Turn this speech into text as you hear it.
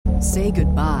Say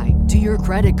goodbye to your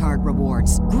credit card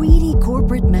rewards. Greedy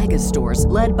corporate mega stores,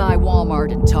 led by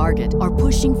Walmart and Target, are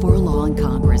pushing for a law in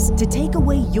Congress to take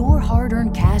away your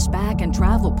hard-earned cash back and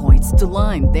travel points to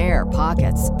line their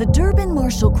pockets. The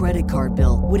Durbin-Marshall credit card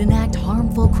bill would enact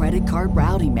harmful credit card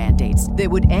routing mandates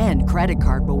that would end credit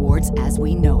card rewards as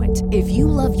we know it. If you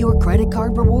love your credit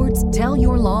card rewards, tell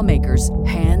your lawmakers,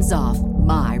 hands off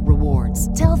my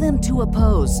rewards. Tell them to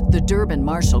oppose the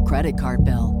Durbin-Marshall credit card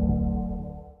bill.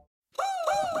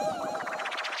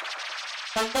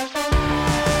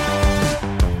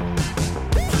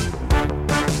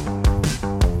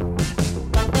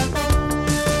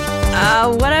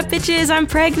 What up, bitches? I'm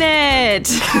pregnant.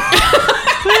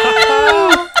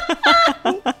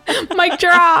 Mic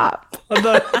drop.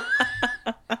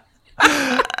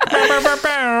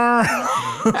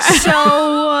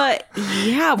 So,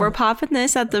 yeah, we're popping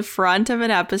this at the front of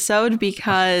an episode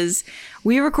because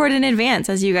we record in advance,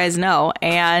 as you guys know,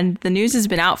 and the news has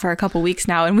been out for a couple weeks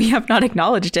now, and we have not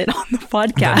acknowledged it on the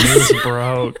podcast. The news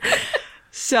broke.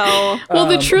 So, well,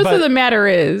 the truth of the matter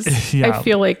is, yeah. I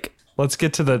feel like Let's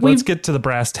get to the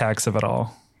brass tacks of it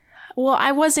all. well,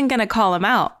 I wasn't going to call him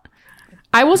out.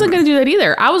 I wasn't going to do that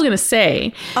either. I was going to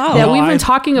say that we've been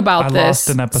talking about this. I lost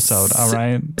an episode, all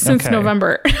right? Since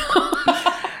November.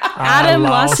 Adam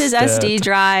lost his SD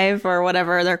drive or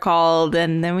whatever they're called,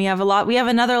 and then we have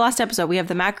another lost episode. We have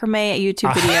the macrame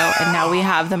YouTube video, and now we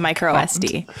have the micro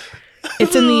SD.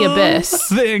 It's in the abyss.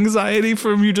 The anxiety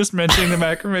from you just mentioning the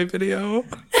macrame video.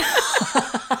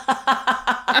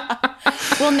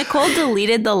 Well, Nicole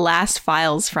deleted the last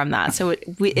files from that, so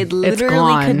it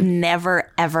literally could never,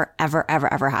 ever, ever,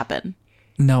 ever, ever happen.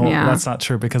 No, that's not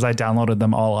true because I downloaded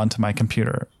them all onto my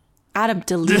computer. Adam,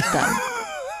 delete them.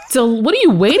 So what are you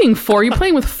waiting for? You're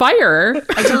playing with fire.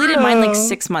 I deleted mine like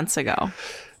 6 months ago.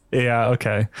 Yeah,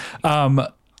 okay.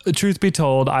 Truth be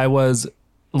told, I was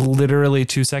literally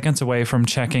 2 seconds away from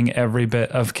checking every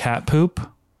bit of cat poop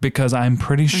because I'm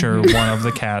pretty sure one of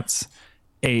the cats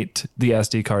ate the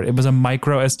SD card. It was a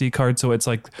micro SD card, so it's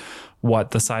like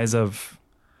the size of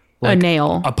a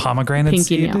nail, a pomegranate pinky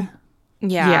seed. Nail.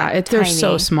 Yeah, they're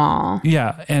so small.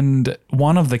 Yeah, and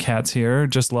one of the cats here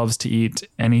just loves to eat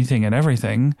anything and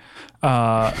everything,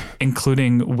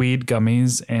 including weed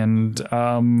gummies and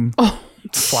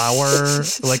flour,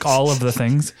 like all of the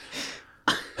things.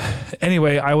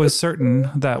 Anyway, I was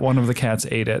certain that one of the cats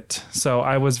ate it, so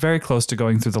I was very close to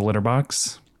going through the litter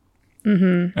box.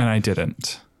 And I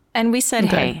didn't. And we said,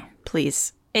 hey,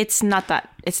 please, it's not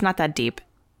that deep.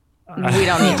 We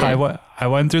don't need to. I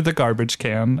went through the garbage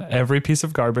can, every piece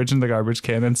of garbage in the garbage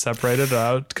can, and separated it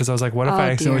out because I was like, what if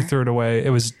I accidentally threw it away? It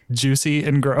was juicy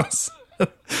and gross.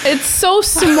 It's so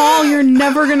small, you're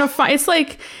never going to find. It's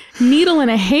like needle in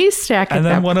a haystack and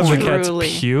then one of the cats Truly.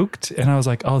 puked, and I was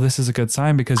like, oh, this is a good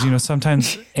sign because,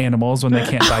 sometimes animals, when they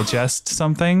can't digest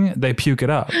something, they puke it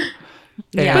up.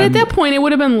 Yeah. But at that point, it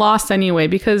would have been lost anyway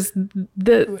because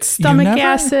the stomach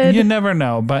acid. You never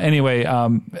know. But anyway,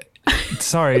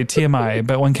 sorry, TMI,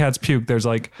 but when cats puke, there's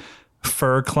like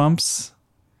fur clumps.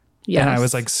 Yes. And I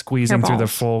was like squeezing through the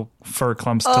full fur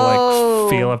clumps to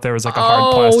like feel if there was like a hard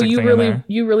Oh, plastic thing in there.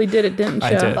 you really did it, didn't you?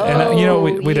 I did.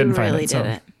 And we didn't find really it. So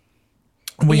did it.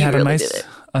 we had really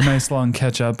a nice long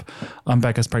catch up on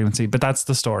Becca's pregnancy, but that's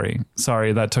the story.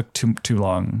 Sorry, that took too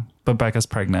long. But Becca's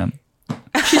pregnant.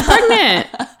 She's pregnant.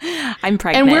 I'm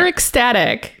pregnant. And we're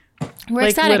ecstatic. We're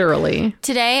like ecstatic. Literally.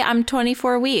 Today, I'm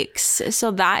 24 weeks.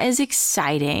 So that is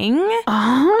exciting.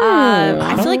 Oh.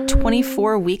 I feel like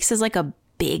 24 weeks is like a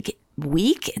big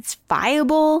week. It's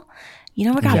viable. We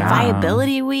got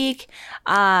viability week.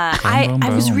 I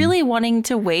was really wanting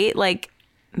to wait like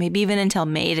maybe even until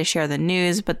May to share the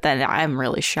news, but then I'm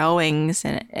really showings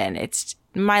and it's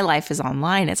my life is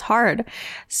online. It's hard.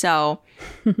 So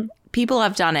people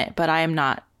have done it, but I am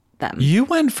not them. You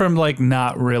went from like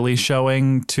not really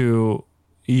showing to,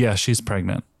 yeah, she's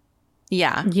pregnant.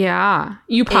 Yeah. Yeah.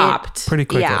 You popped. Pretty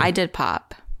quickly. Yeah, I did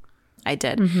pop. I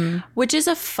did. Which is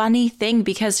a funny thing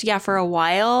because, for a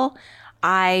while,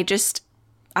 I just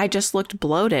looked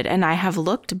bloated, and I have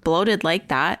looked bloated like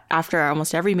that after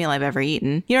almost every meal I've ever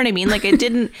eaten. You know what I mean? Like it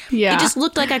didn't, Yeah. It just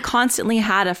looked like I constantly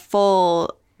had a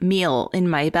full meal in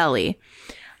my belly.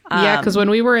 Yeah, because when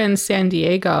we were in San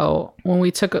Diego, when we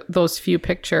took those few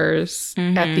pictures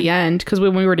at the end, because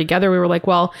when we were together, we were like,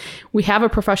 well, we have a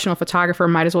professional photographer,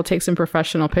 might as well take some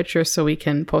professional pictures so we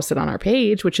can post it on our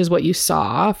page, which is what you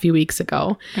saw a few weeks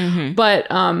ago. But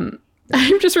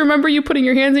I just remember you putting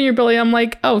your hands in your belly. I'm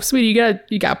like, oh, sweetie,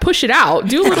 you gotta push it out.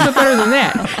 Do a little bit better than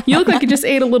that. You look like you just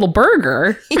ate a little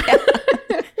burger. Yeah.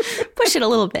 Push it a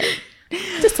little bit.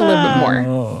 Just a little bit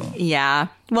more. Yeah.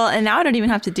 Well, and now I don't even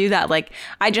have to do that. Like,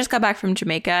 I just got back from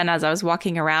Jamaica, and as I was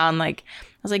walking around, like,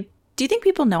 I was like, do you think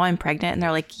people know I'm pregnant? And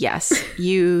they're like, yes,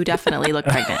 you definitely look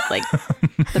pregnant. Like,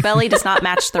 the belly does not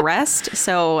match the rest.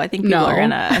 So I think people are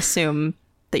going to assume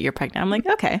that you're pregnant. I'm like,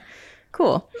 okay,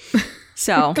 cool.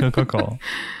 So Cool.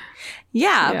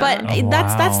 Yeah, but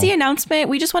that's the announcement.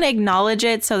 We just want to acknowledge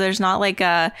it, so there's not like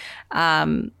a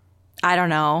I don't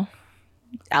know,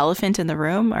 elephant in the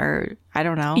room, or I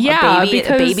don't know,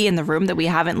 a baby in the room that we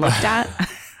haven't looked at.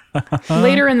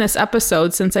 Later in this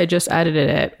episode, since I just edited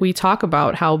it, we talk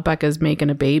about how Becca's making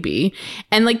a baby,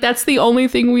 and like that's the only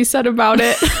thing we said about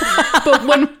it. But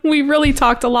when we really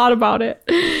talked a lot about it.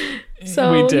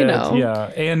 So we did, yeah.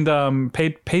 And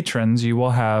patrons, you will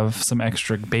have some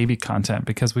extra baby content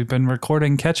because we've been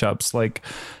recording catch-ups, like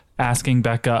asking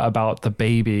Becca about the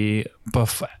baby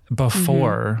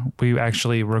before we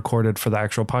actually recorded for the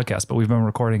actual podcast, but we've been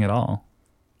recording it all.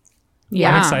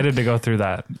 Yeah, I'm excited to go through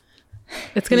that.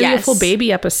 It's going to be a full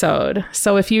baby episode.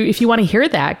 So if you want to hear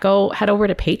that, go head over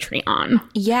to Patreon.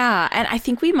 Yeah, and I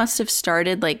think we must have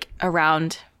started like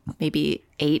around maybe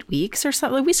 8 weeks or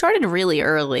something. We started really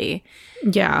early.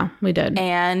 Yeah, we did.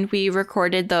 And we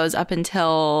recorded those up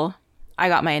until I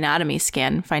got my anatomy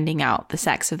scan, finding out the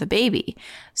sex of the baby.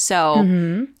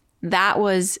 So that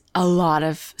was a lot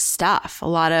of stuff, a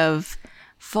lot of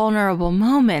vulnerable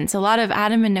moments, a lot of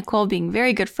Adam and Nicole being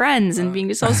very good friends and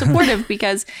being so supportive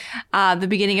because the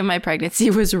beginning of my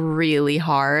pregnancy was really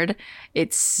hard.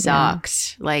 It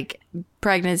sucked. Yeah. Like,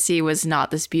 pregnancy was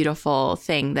not this beautiful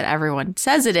thing that everyone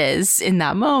says it is in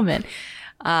that moment.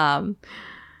 Yeah.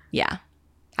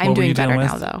 I'm doing better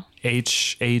now, though.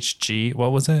 HHG,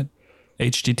 what was it?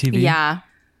 HGTV? Yeah.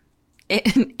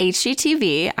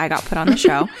 HGTV, I got put on the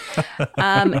show.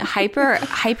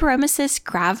 Hyperemesis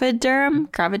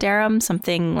gravidarum,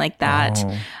 something like that.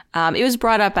 It was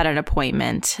brought up at an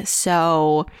appointment,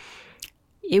 so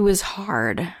it was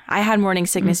hard. I had morning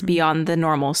sickness beyond the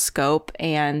normal scope,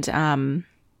 and got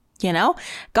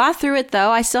through it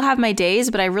though. I still have my days,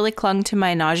 but I really clung to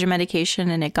my nausea medication,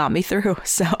 and it got me through.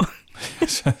 So,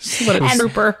 what a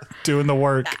trooper, doing the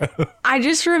work. I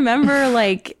just remember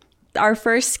like. Our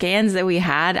first scans that we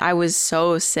had, I was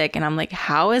so sick, and I'm like,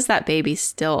 how is that baby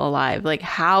still alive? Like,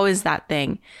 how is that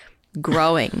thing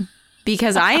growing?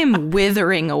 Because I am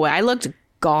withering away. I looked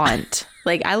gaunt.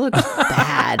 Like, I looked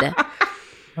bad.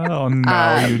 Oh,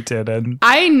 no, you didn't.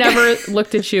 I never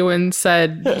looked at you and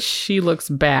said, she looks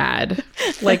bad.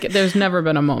 Like, there's never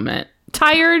been a moment.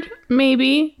 Tired,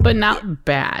 maybe, but not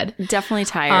bad. Definitely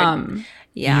tired.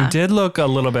 Yeah. You did look a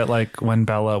little bit like when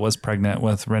Bella was pregnant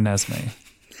with Renesmee.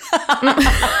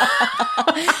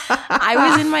 I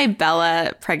was in my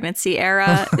Bella pregnancy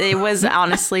era. It was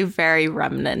honestly very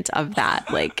remnant of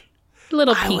that. Like,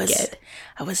 little peaked.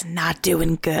 I was not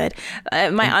doing good.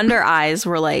 My under eyes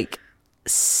were like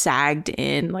sagged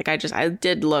in. Like, I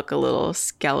did look a little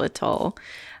skeletal.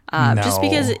 Just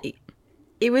because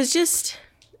it was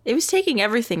taking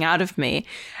everything out of me,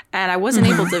 and I wasn't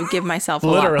able to give myself a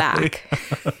lot back.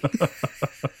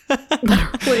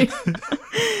 Literally.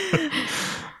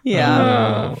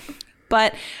 Yeah.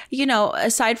 But,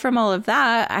 aside from all of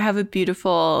that, I have a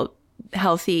beautiful,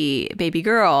 healthy baby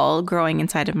girl growing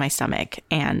inside of my stomach.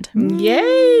 And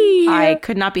yay! I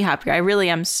could not be happier. I really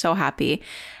am so happy.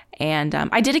 And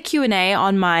I did a Q&A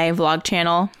on my vlog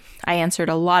channel. I answered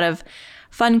a lot of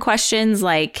fun questions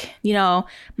like,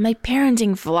 my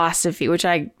parenting philosophy, which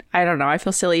I don't know. I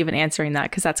feel silly even answering that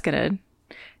because that's going to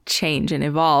change and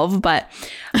evolve, but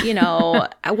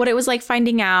what it was like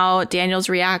finding out, Daniel's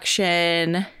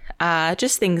reaction,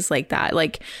 just things like that.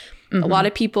 Like, a lot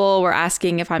of people were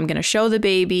asking if I'm going to show the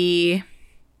baby,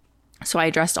 so I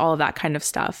addressed all of that kind of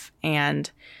stuff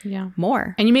and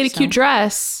more. And you made a cute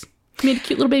dress. You made a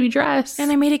cute little baby dress,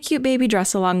 and I made a cute baby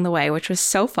dress along the way, which was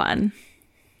so fun.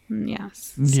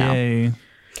 Yes. Yay.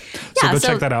 So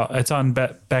check that out. It's on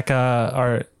Becca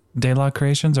or De La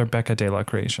Creations or Becca De La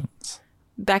Creations.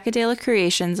 Becca De La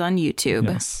Creations on YouTube.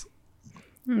 Yes.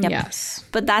 Yep. Yes.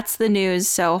 But that's the news.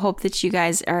 So hope that you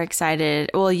guys are excited.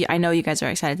 Well, I know you guys are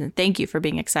excited, and thank you for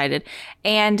being excited.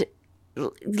 And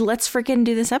let's freaking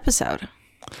do this episode.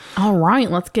 All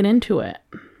right, let's get into it.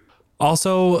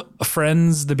 Also,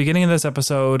 friends, the beginning of this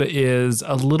episode is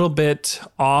a little bit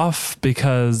off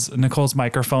because Nicole's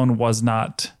microphone was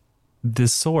not the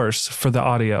source for the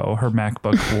audio. Her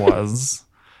MacBook was.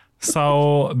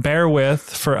 So bear with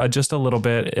for just a little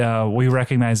bit. We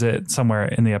recognize it somewhere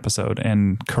in the episode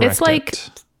and correct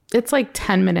it. It's like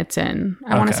 10 minutes in.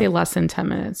 I want to say less than 10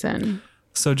 minutes in.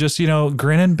 So just,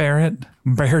 grin and bear it.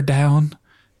 Bear down.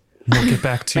 We'll get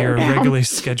back to your regularly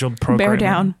scheduled program. Bear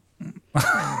down.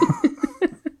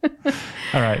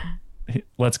 All right,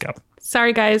 let's go.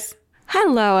 Sorry, guys.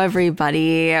 Hello,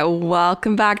 everybody.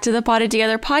 Welcome back to the Potted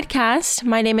Together podcast.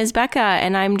 My name is Becca,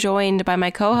 and I'm joined by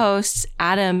my co-hosts,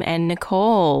 Adam and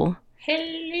Nicole.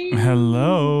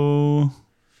 Hello.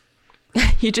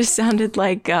 You just sounded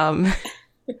like Mrs.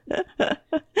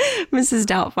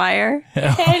 Doubtfire.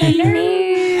 Hello.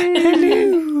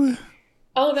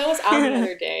 Oh, that was on the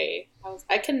other day.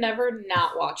 I can never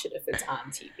not watch it if it's on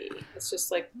TV. It's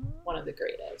just like one of the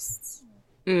greatest.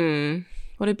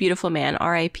 What a beautiful man.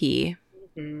 R.I.P.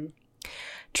 Mm-hmm.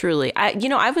 Truly.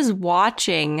 I was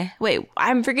watching. Wait,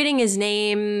 I'm forgetting his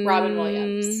name. Robin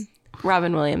Williams.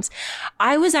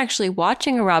 I was actually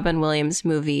watching a Robin Williams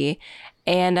movie,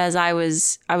 and as I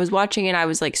was watching it, I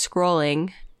was like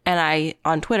scrolling, and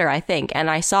on Twitter, I think, and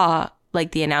I saw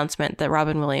like the announcement that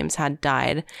Robin Williams had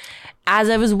died.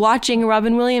 As I was watching a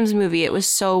Robin Williams movie, it was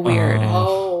so weird.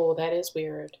 Oh, that is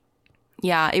weird.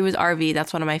 Yeah, it was RV.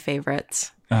 That's one of my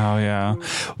favorites. Oh, yeah.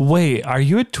 Wait, are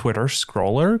you a Twitter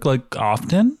scroller, like,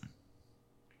 often?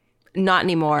 Not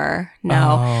anymore,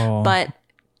 no. Oh. But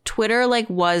Twitter, like,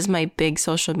 was my big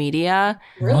social media.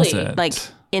 Really? Was it? Like,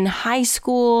 in high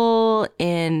school,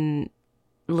 in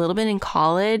a little bit in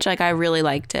college, like, I really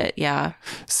liked it, yeah.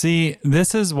 See,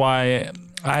 this is why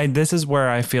this is where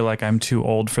I feel like I'm too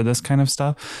old for this kind of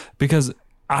stuff, because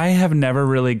I have never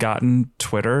really gotten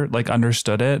Twitter, like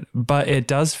understood it, but it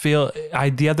does feel,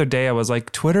 the other day I was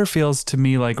like, Twitter feels to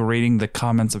me like reading the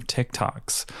comments of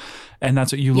TikToks, and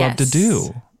that's what you love to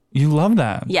do. You love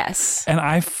that. Yes. And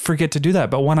I forget to do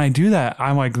that. But when I do that,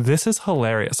 I'm like, this is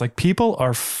hilarious. Like, people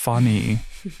are funny.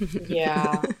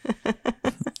 Yeah.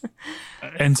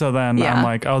 And so then I'm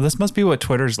like, oh, this must be what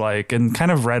Twitter's like. And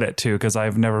kind of Reddit too, because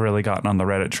I've never really gotten on the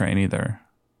Reddit train either.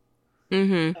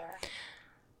 Mm-hmm.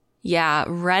 Yeah,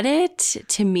 Reddit,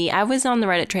 to me, I was on the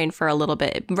Reddit train for a little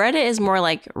bit. Reddit is more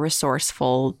like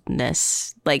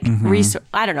resourcefulness. Like,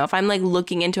 I don't know, if I'm like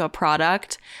looking into a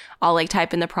product, I'll like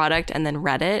type in the product and then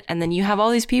Reddit. And then you have all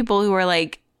these people who are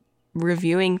like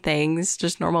reviewing things,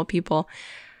 just normal people.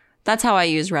 That's how I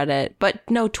use Reddit. But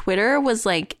no, Twitter was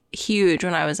like huge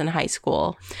when I was in high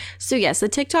school. So yes, the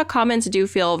TikTok comments do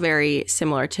feel very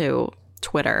similar to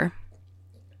Twitter.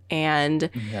 And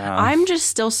I'm just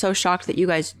still so shocked that you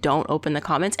guys don't open the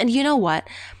comments. And you know what?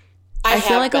 I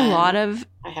feel like a lot of...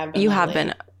 I have been. You have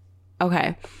been.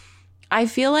 Okay. I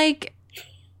feel like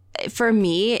for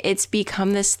me, it's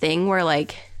become this thing where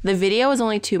like the video is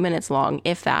only 2 minutes long,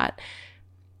 if that.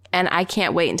 And I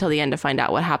can't wait until the end to find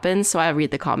out what happens. So I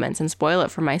read the comments and spoil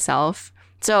it for myself.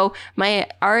 So my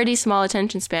already small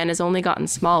attention span has only gotten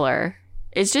smaller.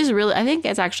 It's just really... I think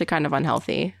it's actually kind of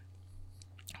unhealthy.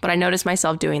 But I noticed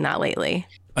myself doing that lately.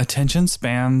 Attention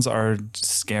spans are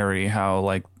scary,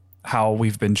 how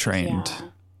we've been trained.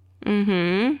 Yeah.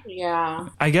 Mm-hmm. Yeah.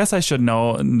 I guess I should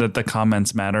know that the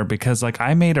comments matter, because like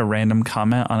I made a random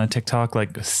comment on a TikTok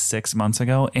like 6 months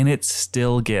ago and it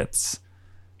still gets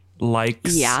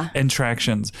likes and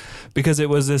tractions, because it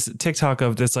was this TikTok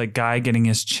of this like guy getting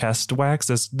his chest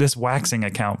waxed, this waxing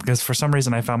account, because for some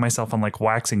reason I found myself on like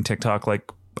waxing TikTok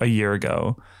like a year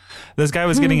ago. This guy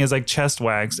was getting his like chest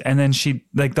waxed, and then she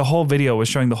like the whole video was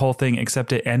showing the whole thing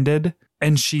except it ended,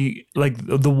 and she like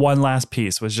the one last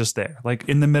piece was just there, like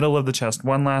in the middle of the chest,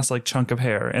 one last like chunk of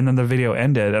hair, and then the video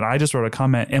ended, and I just wrote a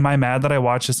comment, am I mad that I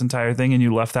watched this entire thing and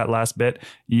you left that last bit?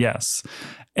 Yes.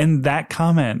 And that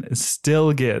comment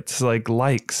still gets like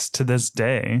likes to this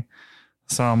day.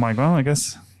 So I'm like, well, I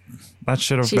guess that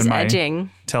should have been my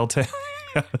edging. Telltale.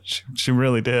 She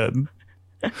really did.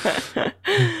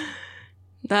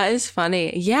 That is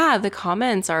funny. Yeah, the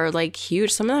comments are like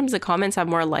huge. Sometimes the comments have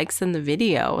more likes than the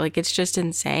video. Like, it's just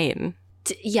insane.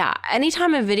 Yeah,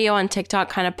 anytime a video on TikTok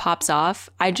kind of pops off,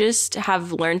 I just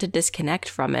have learned to disconnect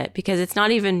from it, because it's not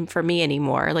even for me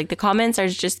anymore. Like, the comments are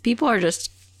just, people are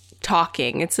just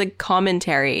talking. It's like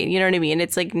commentary. You know what I mean?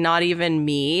 It's like not even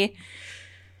me.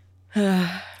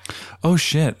 Oh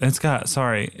shit, it's got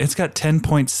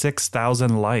 10.6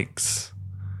 thousand likes.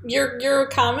 Your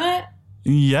comment?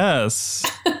 Yes.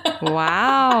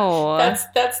 Wow.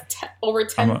 That's over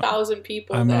 10,000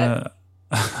 people that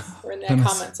were in that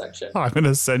comment section. I'm going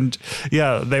to send...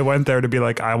 Yeah, they went there to be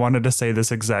like, I wanted to say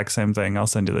this exact same thing. I'll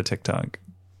send you the TikTok.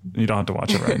 You don't have to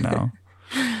watch it right now.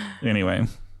 Anyway.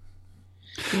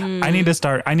 I need to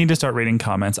start reading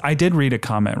comments. I did read a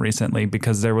comment recently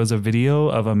because there was a video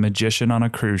of a magician on a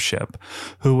cruise ship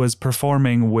who was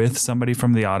performing with somebody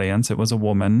from the audience. It was a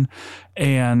woman,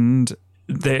 and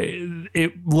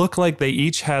it looked like they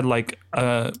each had like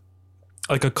a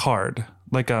card,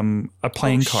 like a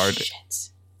playing card.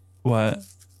 Shit. What?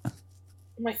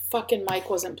 My fucking mic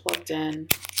wasn't plugged in.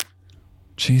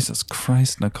 Jesus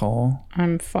Christ, Nicole.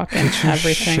 I'm fucking Get your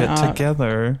everything shit up.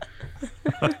 together.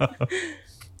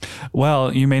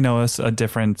 Well, you may notice a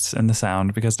difference in the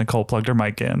sound because Nicole plugged her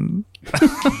mic in.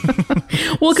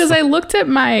 Well, because I looked at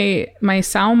my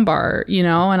sound bar, you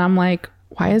know, and I'm like,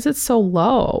 why is it so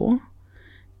low?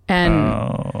 And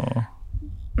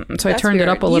so I turned it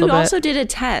up a little bit. You also did a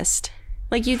test.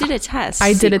 Like you did a test.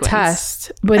 I did a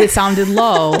test, but it sounded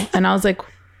low. And I was like,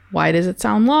 why does it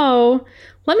sound low?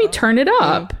 Let me turn it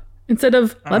up instead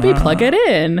of let me plug it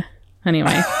in.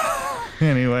 Anyway.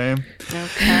 Okay.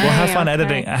 Well, have fun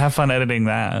editing. Have fun editing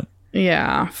that.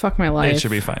 Yeah. Fuck my life. It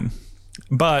should be fine.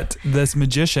 But this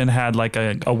magician had like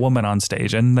a woman on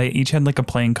stage, and they each had like a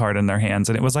playing card in their hands,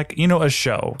 and it was like, you know, a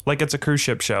show, like it's a cruise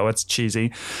ship show. It's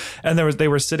cheesy. And they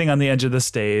were sitting on the edge of the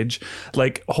stage,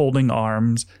 like holding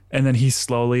arms, and then he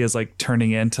slowly is like turning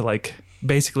into like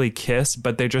basically kiss,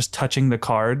 but they're just touching the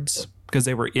cards because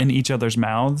they were in each other's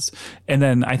mouths. And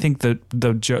then I think the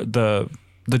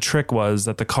trick was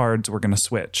that the cards were going to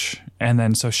switch. And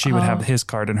then so she would have his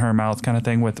card in her mouth kind of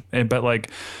thing but like,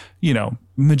 you know,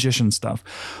 magician stuff.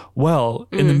 Well,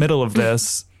 in the middle of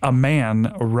this, a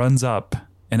man runs up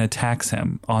and attacks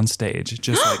him on stage,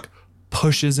 just like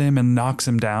pushes him and knocks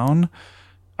him down.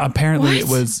 Apparently it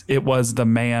was the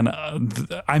man.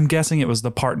 I'm guessing it was the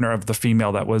partner of the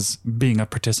female that was being a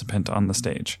participant on the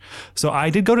stage. So I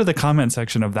did go to the comment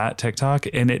section of that TikTok,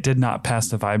 and it did not pass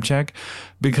the vibe check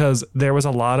because there was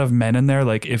a lot of men in there.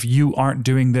 Like, if you aren't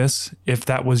doing this, if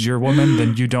that was your woman,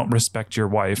 then you don't respect your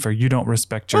wife or you don't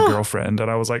respect your girlfriend. And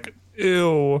I was like,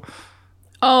 ew.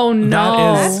 Oh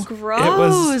no, that's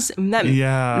gross.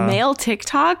 Male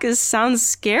TikTok sounds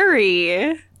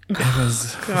scary. It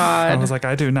was God. I was like,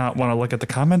 I do not want to look at the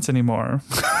comments anymore.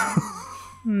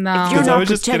 No. If you're I not was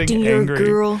just protecting getting your angry.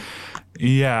 girl.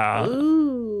 Yeah.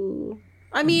 Ooh.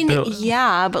 I mean,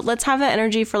 yeah, but let's have that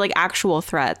energy for like actual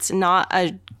threats, not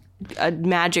a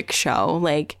magic show.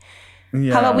 Like,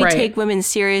 how about we take women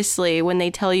seriously when they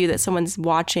tell you that someone's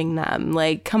watching them?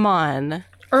 Like, come on.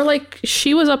 Or like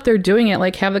she was up there doing it,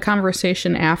 like have the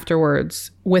conversation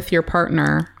afterwards with your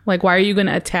partner. Like, why are you going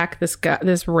to attack this guy,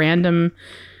 this random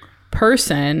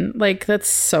person? Like, that's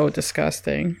so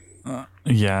disgusting.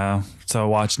 Yeah. So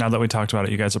watch, now that we talked about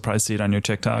it, you guys will probably see it on your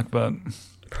TikTok, but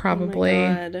probably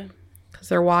because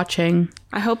they're watching.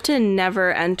 I hope to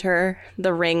never enter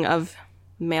the ring of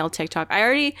male TikTok.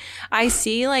 I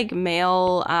see like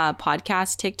male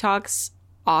podcast TikToks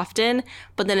often,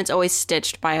 but then it's always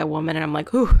stitched by a woman, and I'm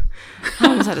like, ooh, I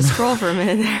almost had to scroll for a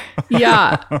minute there.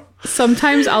 Yeah.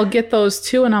 Sometimes I'll get those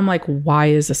too, and I'm like, why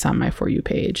is this on my For You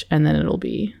page? And then it'll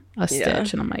be a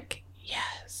stitch, and I'm like,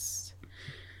 yes.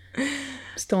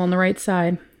 Still on the right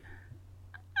side.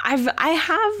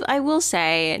 I will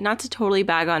say, not to totally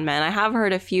bag on men, I have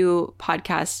heard a few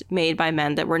podcasts made by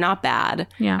men that were not bad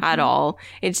at all.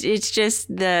 It's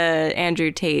just the Andrew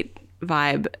Tate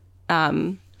vibe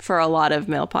for a lot of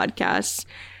male podcasts.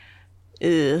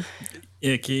 Ugh.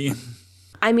 Icky.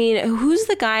 I mean, who's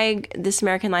the guy, This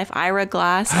American Life? Ira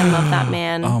Glass. I love that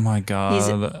man. Oh my God. He's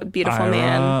a beautiful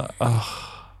man.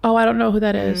 Oh, I don't know who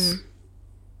that is.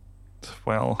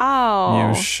 Well,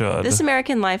 you should. This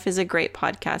American Life is a great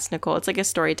podcast, Nicole. It's like a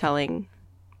storytelling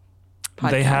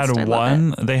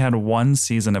podcast. They had one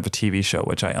season of a TV show,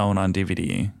 which I own on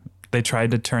DVD. They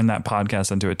tried to turn that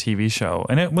podcast into a TV show,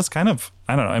 and it was kind of,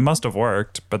 I don't know, it must have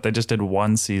worked, but they just did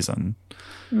one season.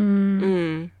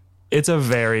 It's a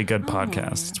very good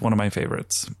podcast. It's one of my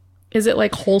favorites. Is it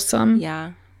like wholesome?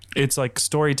 Yeah. It's like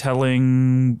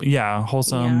storytelling,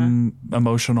 wholesome,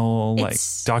 emotional, like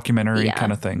documentary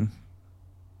kind of thing.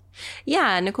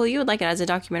 Yeah, Nicole, you would like it as a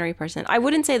documentary person. I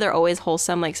wouldn't say they're always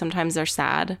wholesome. Like sometimes they're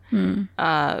sad.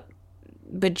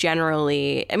 But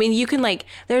generally, I mean, you can like,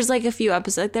 there's like a few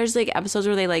episodes, there's like episodes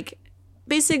where they like,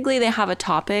 basically they have a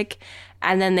topic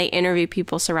and then they interview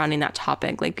people surrounding that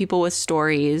topic, like people with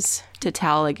stories to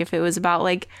tell. Like if it was about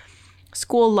like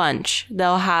school lunch,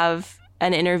 they'll have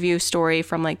an interview story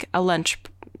from like a lunch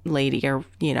lady or,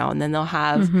 you know, and then they'll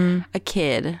have a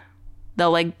kid.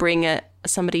 They'll like bring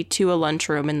somebody to a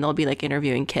lunchroom and they'll be like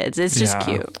interviewing kids. It's just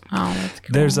cute. Oh, that's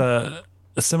cool. There's a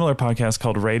similar podcast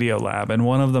called Radio Lab, and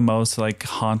one of the most like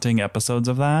haunting episodes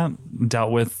of that dealt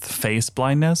with face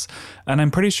blindness, and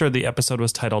I'm pretty sure the episode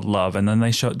was titled Love, and then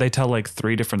they tell like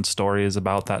 3 different stories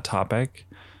about that topic.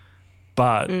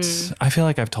 But I feel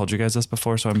like I've told you guys this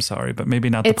before, so I'm sorry, but maybe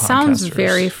not the podcasters. It sounds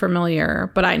very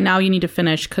familiar, but now you need to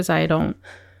finish because I don't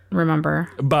remember.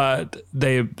 But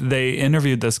they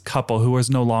interviewed this couple who was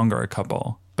no longer a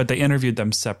couple, but they interviewed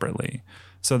them separately.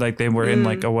 So like they were in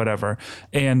like a whatever.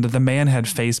 And the man had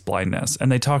face blindness.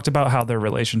 And they talked about how their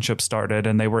relationship started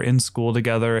and they were in school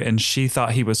together and she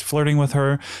thought he was flirting with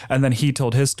her. And then he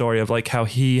told his story of like how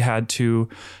he had to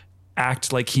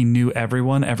act like he knew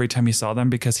everyone every time he saw them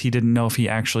because he didn't know if he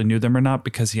actually knew them or not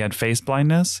because he had face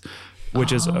blindness,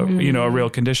 which is, a real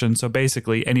condition. So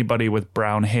basically anybody with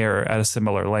brown hair at a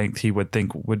similar length, he would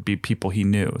think would be people he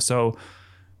knew. So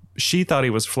she thought he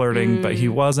was flirting, but he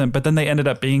wasn't. But then they ended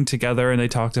up being together and they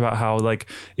talked about how like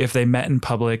if they met in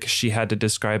public, she had to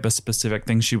describe a specific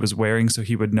thing she was wearing so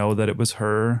he would know that it was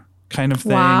her kind of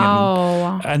thing.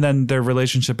 Wow. And then their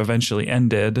relationship eventually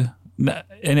ended.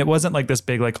 And it wasn't like this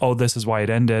big like, oh, this is why it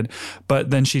ended. But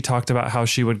then she talked about how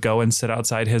she would go and sit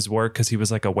outside his work because he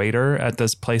was like a waiter at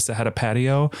this place that had a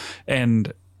patio.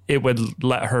 And it would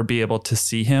let her be able to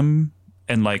see him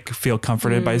and like feel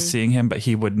comforted by seeing him, but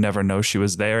he would never know she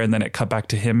was there. And then it cut back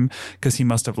to him because he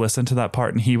must have listened to that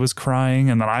part and he was crying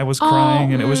and then I was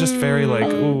crying and it was just very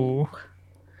like, ooh.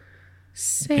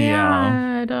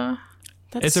 Sad. Yeah.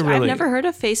 I've never heard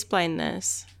of face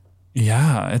blindness.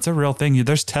 Yeah, it's a real thing.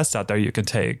 There's tests out there you can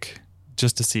take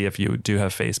just to see if you do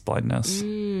have face blindness.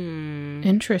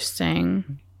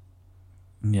 Interesting.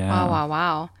 Yeah.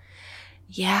 Wow.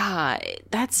 Yeah,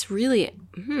 that's really...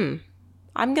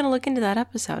 I'm going to look into that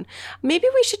episode. Maybe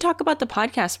we should talk about the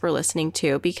podcast we're listening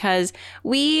to because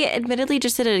we admittedly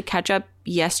just did a catch up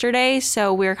yesterday.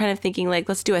 So we were kind of thinking like,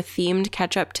 let's do a themed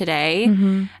catch up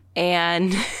today.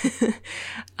 And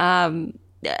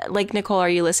like, Nicole, are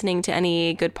you listening to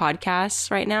any good podcasts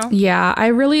right now? Yeah, I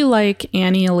really like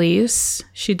Annie Elise.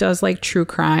 She does like true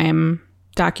crime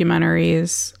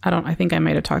documentaries. I think I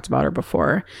might have talked about her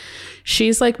before.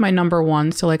 She's like my number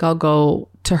one. So like I'll go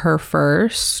to her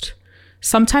first.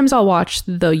 Sometimes I'll watch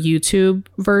the YouTube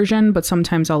version, but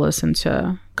sometimes I'll listen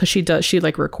to, because she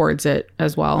like records it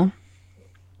as well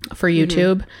for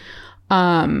YouTube.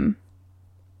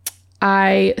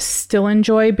 I still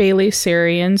enjoy Bailey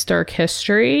Sarian's Dark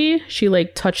History. She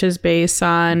like touches base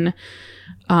on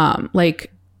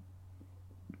like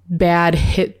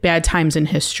bad times in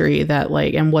history that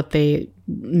like, and what they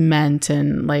meant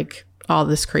and like all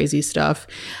this crazy stuff.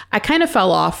 I kind of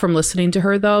fell off from listening to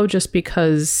her though, just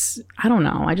because I don't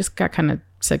know. I just got kind of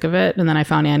sick of it. And then I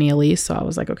found Annie Elise. So I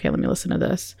was like, okay, let me listen to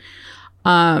this.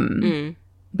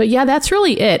 But yeah, that's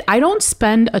really it. I don't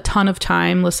spend a ton of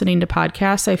time listening to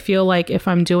podcasts. I feel like if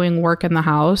I'm doing work in the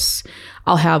house,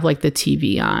 I'll have like the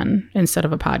TV on instead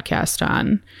of a podcast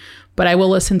on. But I will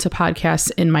listen to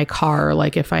podcasts in my car,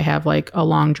 like if I have like a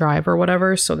long drive or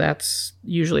whatever. So that's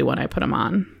usually when I put them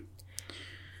on.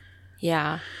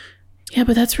 Yeah. Yeah,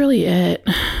 but that's really it.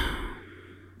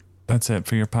 That's it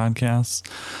for your podcasts?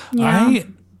 Yeah.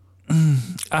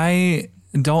 I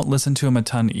don't listen to them a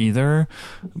ton either,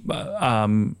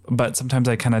 but sometimes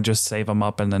I kind of just save them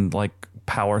up and then like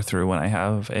power through when I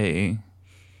have a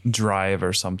drive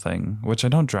or something, which I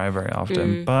don't drive very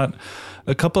often. But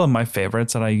a couple of my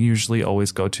favorites that I usually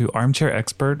always go to, Armchair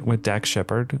Expert with Dax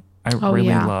Shepard. I really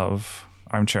love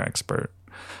Armchair Expert.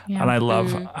 Yeah. And I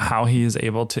love how he is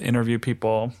able to interview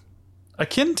people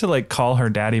akin to like Call Her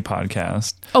Daddy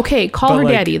podcast. Okay, Call Her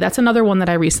Daddy. That's another one that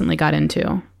I recently got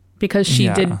into because she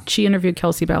interviewed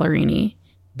Kelsey Ballerini.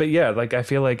 But yeah, like I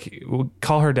feel like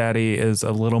Call Her Daddy is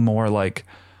a little more like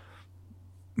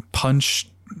punch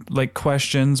like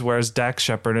questions, whereas Dax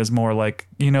Shepard is more like,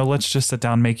 let's just sit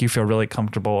down, make you feel really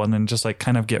comfortable, and then just like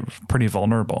kind of get pretty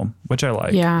vulnerable, which I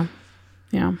like. Yeah.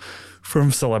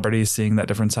 From celebrities seeing that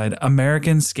different side.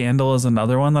 American Scandal is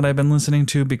another one that I've been listening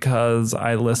to because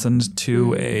I listened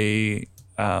to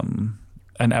an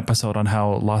episode on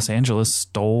how Los Angeles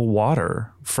stole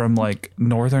water from like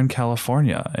Northern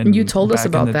California. And you told us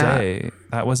about that. Day,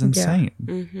 that was insane.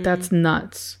 Yeah. That's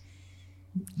nuts.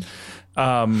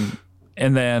 And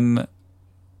then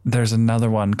there's another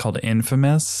one called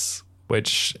Infamous,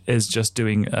 which is just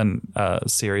doing a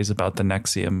series about the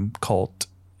Nexium cult.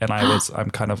 And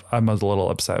I'm a little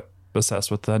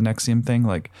obsessed with the Nexium thing.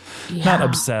 Like, not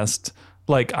obsessed.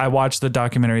 Like, I watched the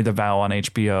documentary The Vow on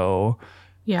HBO.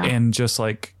 Yeah. And just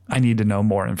like, I need to know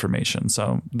more information.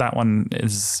 So that one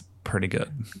is pretty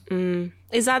good.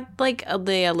 Is that like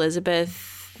the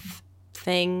Elizabeth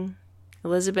thing?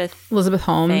 Elizabeth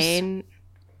Holmes? Fane?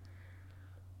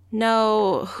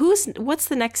 No. What's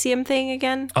the Nexium thing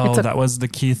again? Oh, that was the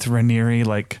Keith Raniere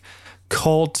like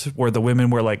cult where the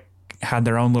women were like, had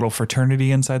their own little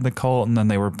fraternity inside the cult, and then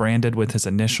they were branded with his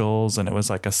initials, and it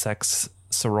was like a sex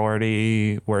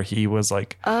sorority where he was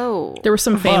like, there were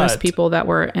some famous people that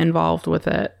were involved with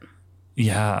it.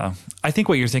 Yeah, I think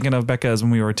what you're thinking of, Becca, is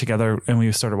when we were together and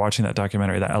we started watching that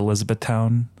documentary, that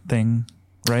Elizabethtown thing.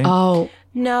 right? Oh,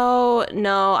 No.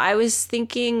 I was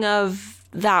thinking of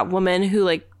that woman who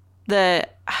like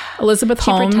Elizabeth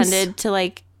Holmes. She pretended to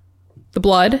like the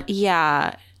blood.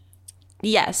 Yeah.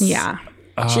 Yes. Yeah.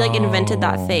 She like invented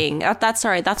that thing. That's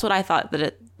what I thought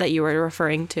that you were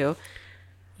referring to.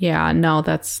 Yeah, no,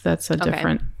 that's a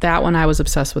different. That one I was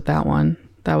obsessed with. That one.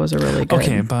 That was a really good.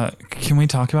 Okay, but can we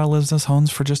talk about Elizabeth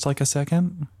Holmes for just like a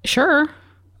second? Sure.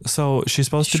 So she's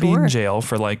supposed to be in jail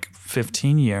for like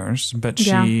 15 years, but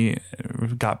she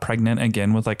got pregnant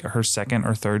again with like her second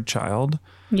or third child.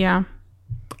 Yeah.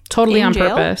 Totally on jail?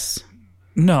 purpose.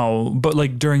 No, but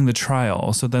like during the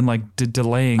trial. So then like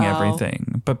delaying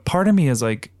everything. But part of me is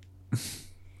like,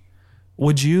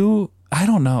 would you, I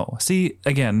don't know. See,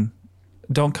 again,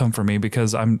 don't come for me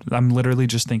because I'm literally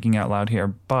just thinking out loud here.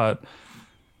 But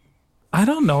I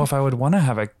don't know if I would want to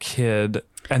have a kid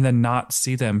and then not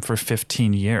see them for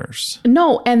 15 years.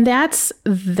 No, and that's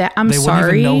that. They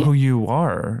wouldn't even know who you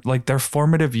are. Like their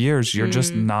formative years, you're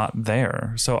just not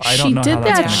there. So I don't know how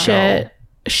that's going to go.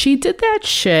 She did that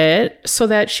shit so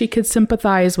that she could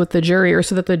sympathize with the jury, or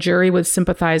so that the jury would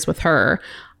sympathize with her.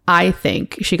 I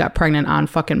think she got pregnant on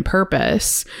fucking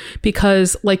purpose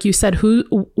because, like you said,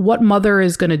 what mother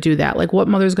is going to do that? Like, what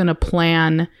mother's going to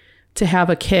plan to have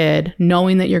a kid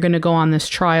knowing that you're going to go on this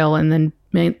trial and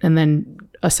then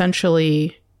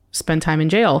essentially spend time in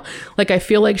jail? Like, I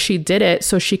feel like she did it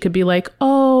so she could be like,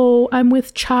 oh, I'm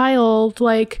with child,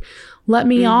 like, let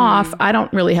me off. I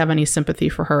don't really have any sympathy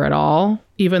for her at all,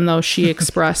 even though she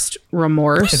expressed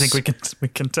remorse. I think we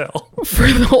can tell for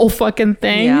the whole fucking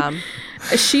thing. Yeah.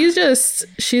 She's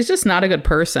just not a good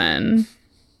person.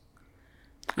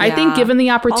 Yeah. I think given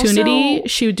the opportunity, also,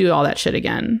 she would do all that shit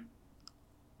again.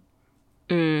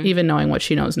 Even knowing what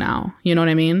she knows now. You know what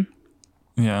I mean?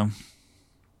 Yeah.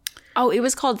 Oh, it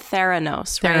was called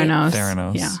Theranos, right?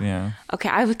 Theranos, yeah. Okay,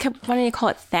 I kept wanting to call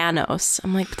it Thanos.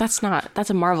 I'm like, but that's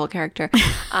a Marvel character.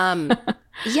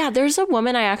 Yeah, there's a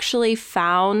woman I actually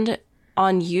found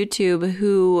on YouTube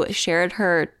who shared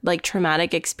her like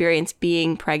traumatic experience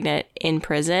being pregnant in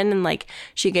prison, and like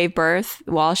she gave birth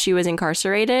while she was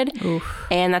incarcerated. Oof.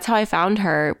 And that's how I found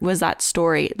her, was that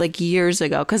story like years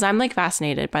ago, because I'm like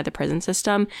fascinated by the prison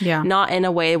system. Yeah. Not in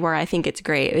a way where I think it's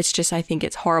great. It's just I think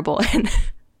it's horrible. And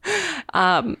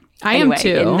I am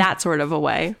too, in that sort of a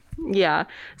way. Yeah.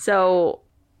 So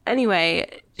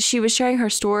anyway, she was sharing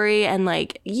her story, and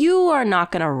like, you are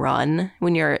not gonna run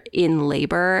when you're in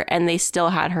labor, and they still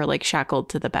had her like shackled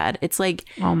to the bed. It's like,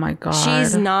 oh my god,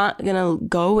 she's not gonna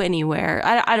go anywhere.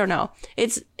 I don't know.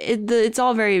 It's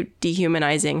all very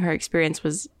dehumanizing. Her experience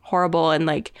was horrible, and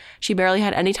like she barely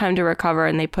had any time to recover,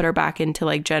 and they put her back into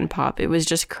like Gen Pop. It was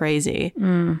just crazy.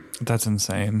 That's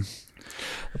insane.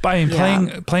 By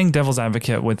playing devil's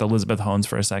advocate with Elizabeth Holmes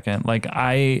for a second, like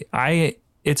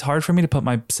it's hard for me to put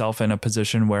myself in a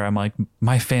position where I'm like,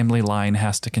 my family line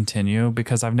has to continue,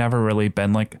 because I've never really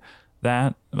been like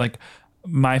that. Like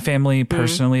my family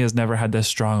personally has never had this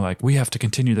strong, like, we have to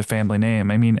continue the family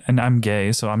name. I mean, and I'm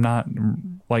gay, so I'm not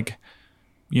like,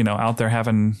 out there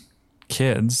having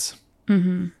kids.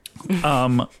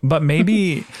 But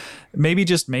maybe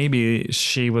just maybe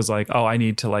she was like, oh, I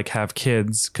need to like have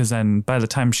kids, because then by the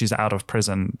time she's out of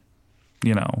prison,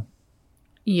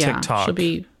 TikTok, she'll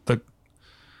be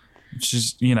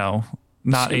she's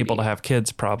not able to have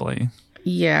kids probably.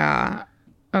 Yeah.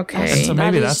 Okay. And so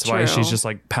maybe that's why she's just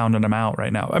like pounding them out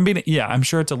right now. I mean, yeah, I'm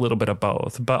sure it's a little bit of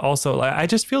both, but also like, it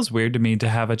just feels weird to me to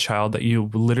have a child that you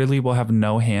literally will have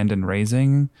no hand in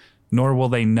raising, nor will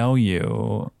they know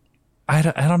you. I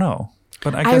don't know.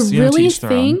 But I guess I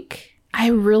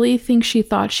really think she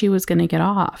thought she was going to get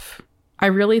off. I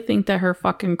really think that her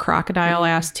fucking crocodile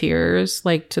ass tears,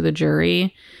 like, to the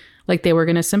jury, like they were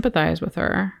going to sympathize with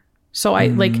her. So I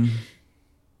don't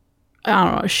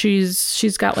know.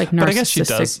 She's got like narcissistic. But I guess she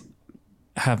does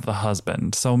have the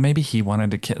husband, so maybe he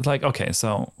wanted a kid. Like, okay,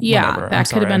 so yeah, whatever. That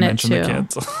could have been it too.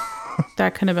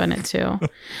 That could have been it too.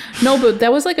 No, but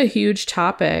that was like a huge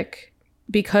topic,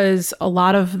 because a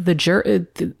lot of the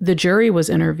jury was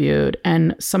interviewed,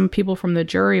 and some people from the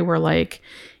jury were like,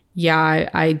 yeah,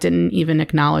 I didn't even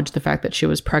acknowledge the fact that she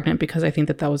was pregnant, because I think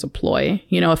that was a ploy.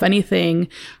 If anything,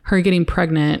 her getting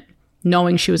pregnant,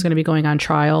 knowing she was going to be going on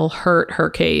trial, hurt her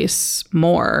case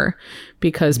more,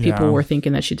 because people were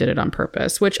thinking that she did it on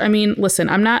purpose. Which, I mean, listen,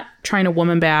 I'm not trying to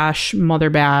woman bash, mother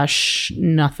bash,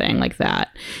 nothing like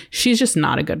that. She's just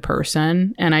not a good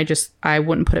person, and I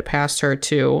wouldn't put it past her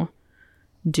to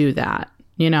do that.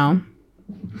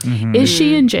 Is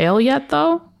she in jail yet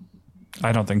though?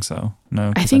 I don't think so.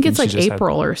 No, I think it's like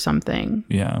April or something.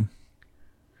 Yeah,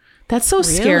 that's so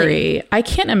scary. I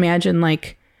can't imagine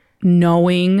like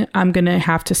knowing I'm gonna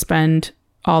have to spend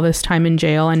all this time in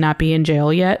jail and not be in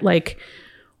jail yet. Like,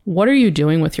 what are you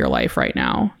doing with your life right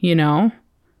now? You know?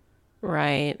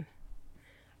 Right.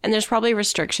 And there's probably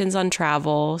restrictions on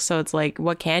travel. So it's like,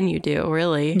 what can you do,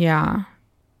 really? Yeah.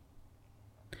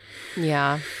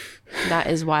 Yeah. That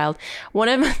is wild.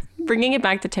 Bringing it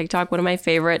back to TikTok, one of my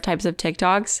favorite types of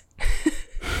TikToks.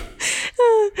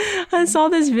 I saw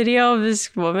this video of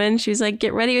this woman. She was like,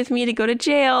 "Get ready with me to go to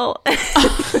jail."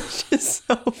 It's just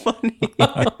so funny.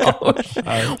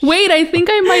 Wait, I think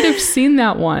I might have seen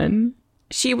that one.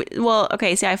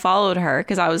 Okay, see, I followed her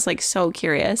because I was like so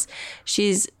curious.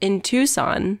 She's in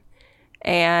Tucson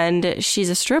and she's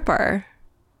a stripper.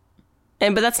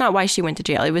 But that's not why she went to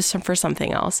jail. It was for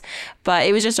something else. But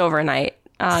it was just overnight.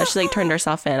 She like turned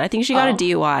herself in. I think she got a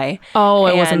DUI. Oh,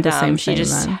 it wasn't the same thing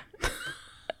then.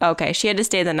 Okay, she had to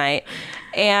stay the night.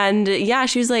 And yeah,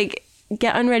 she was like,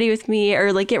 get unready with me,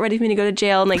 or like, get ready with me to go to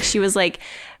jail. And like, she was like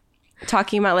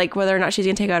talking about like whether or not she's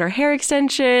gonna take out her hair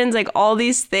extensions, like all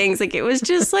these things. Like, it was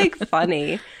just like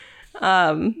funny.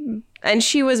 And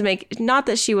she was not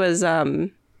that she was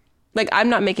like, I'm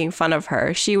not making fun of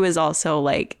her. She was also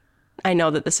like, I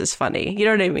know that this is funny. You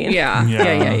know what I mean?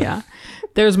 Yeah.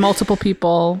 There's multiple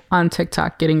people on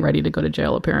TikTok getting ready to go to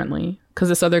jail, apparently, because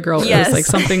this other girl was like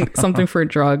something for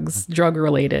drug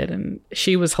related, and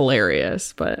she was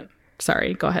hilarious. But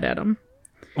sorry, go ahead, Adam.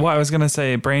 Well, I was gonna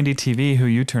say Brandy TV, who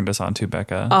you turned us on to,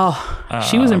 Becca. Oh,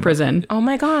 she was in prison. Oh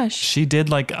my gosh. She did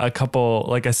like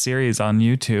a series on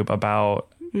YouTube about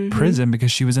prison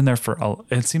because she was in there for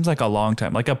it seems like a long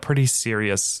time, like a pretty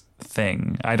serious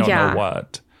thing. I don't know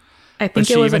what. I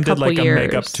think it was a couple years. She even did like a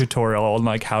makeup tutorial on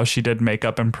like how she did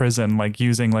makeup in prison, like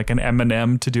using like an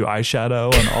M&M to do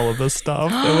eyeshadow and all of this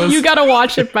stuff. You gotta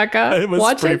watch it, Becca. It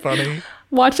was pretty funny.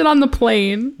 Watch it on the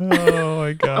plane. Oh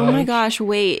my god. Oh my gosh,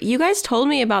 wait. You guys told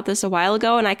me about this a while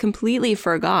ago and I completely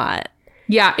forgot.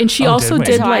 Yeah, and she also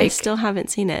did so like... I still haven't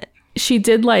seen it. She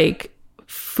did like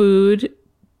food,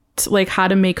 like how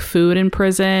to make food in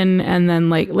prison, and then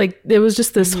like it was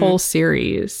just this whole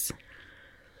series.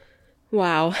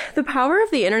 Wow. The power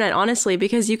of the internet, honestly,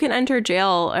 because you can enter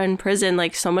jail and prison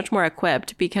like so much more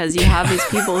equipped because you have these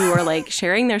people who are like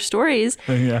sharing their stories.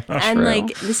 Yeah, and true.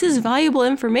 Like, this is valuable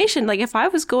information. Like, if I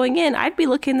was going in, I'd be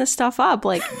looking this stuff up.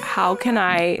 Like, how can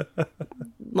I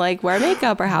like wear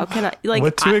makeup, or how can I like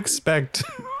what to expect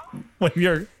when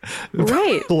you're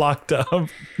locked up.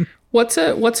 What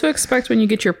to expect when you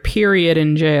get your period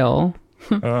in jail.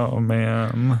 Oh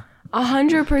man.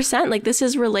 100%. Like, this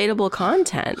is relatable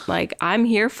content. Like, I'm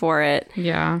here for it.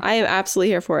 Yeah. I am absolutely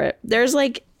here for it. There's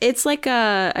like, it's like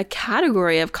a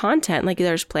category of content. Like,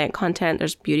 there's plant content,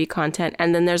 there's beauty content,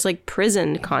 and then there's like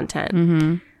prison content.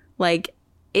 Mm-hmm. Like,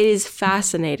 it is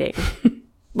fascinating.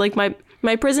 Like,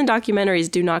 my prison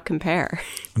documentaries do not compare.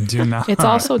 Do not. It's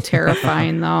also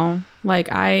terrifying though.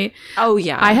 Like I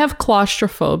have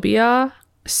claustrophobia.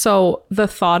 So the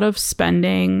thought of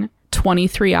spending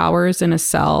 23 hours in a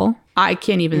cell, I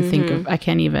can't even I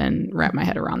can't even wrap my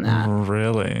head around that.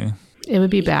 Really? It would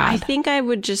be bad. I think I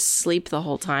would just sleep the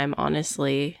whole time,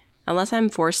 honestly. Unless I'm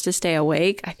forced to stay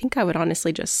awake, I think I would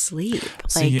honestly just sleep.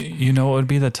 See, you know what would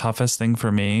be the toughest thing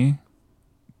for me?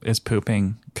 Is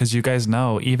pooping. Because you guys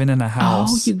know, even in a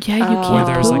house you can't where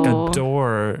there's like poop. a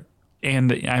door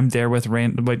and I'm there with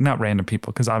not random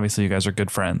people, because obviously you guys are good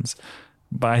friends.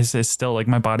 But I say still, like,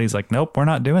 my body's like, nope, we're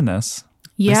not doing this.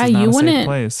 Yeah, this is not you a safe wouldn't.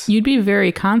 place. You'd be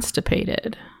very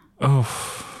constipated.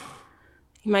 Oh,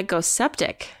 you might go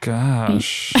septic.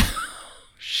 gosh.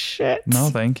 Shit. No,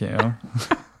 thank you.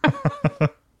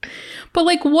 But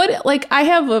like what, like I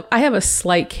have a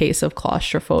slight case of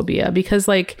claustrophobia because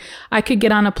like I could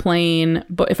get on a plane,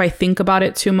 but if I think about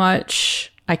it too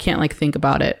much, I can't like think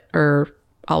about it or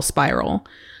I'll spiral.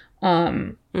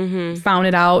 Found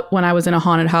it out when I was in a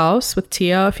haunted house with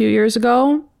Tia a few years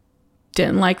ago.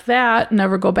 Didn't like that.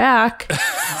 Never go back.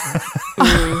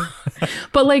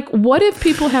 But like, what if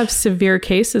people have severe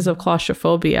cases of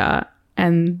claustrophobia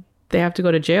and they have to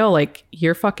go to jail? Like,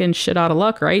 you're fucking shit out of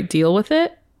luck, right? Deal with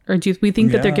it. Or do we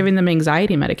think that they're giving them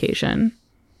anxiety medication?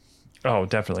 Oh,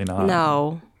 definitely not.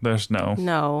 No. There's no.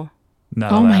 No.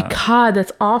 None Oh of my that. God,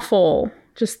 that's awful.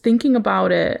 Just thinking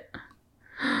about it.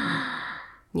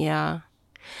 Yeah.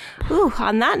 Ooh,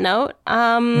 on that note,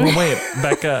 Well, wait,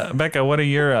 Becca, what are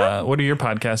your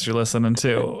podcasts you're listening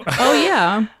to? Oh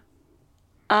yeah.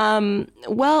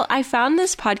 well, I found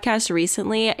this podcast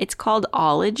recently. It's called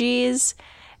Ologies,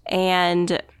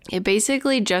 and it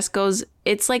basically just goes,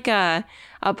 it's like a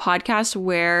podcast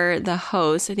where the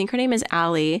host, I think her name is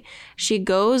Allie, she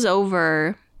goes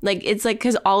over, like, it's like,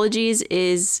 because Ologies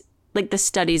is like the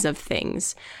studies of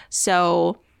things.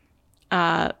 So,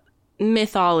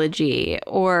 mythology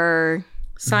or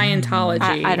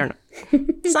Scientology. I don't know.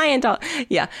 Scientology.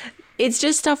 Yeah. It's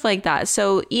just stuff like that.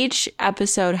 So each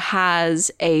episode has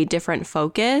a different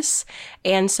focus.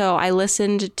 And so I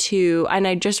listened to, and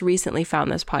I just recently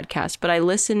found this podcast, but I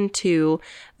listened to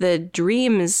the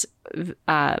Dreams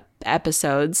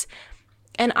episodes.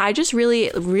 And I just really,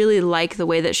 really like the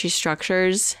way that she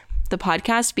structures the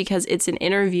podcast because it's an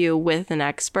interview with an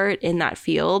expert in that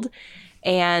field.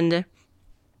 And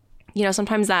you know,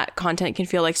 sometimes that content can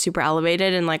feel like super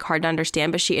elevated and like hard to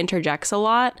understand, but she interjects a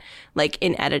lot like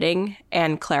in editing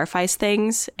and clarifies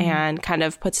things and kind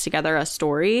of puts together a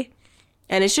story.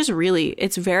 And it's just really,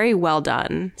 it's very well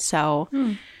done. So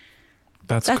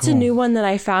that's cool. A new one that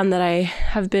I found that I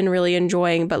have been really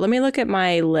enjoying. But let me look at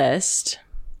my list.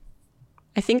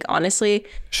 I think honestly,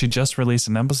 she just released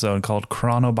an episode called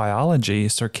Chronobiology,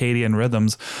 Circadian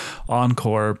Rhythms,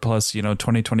 Encore, plus,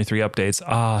 2023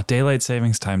 updates. Daylight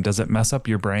savings time. Does it mess up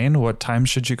your brain? What time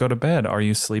should you go to bed? Are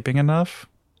you sleeping enough?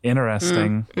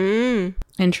 Interesting.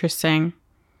 Interesting.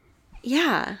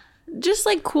 Yeah. Just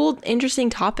like cool, interesting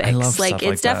topics. I love like stuff it's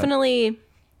like that. Definitely,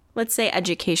 let's say,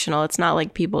 educational. It's not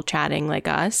like people chatting like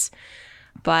us.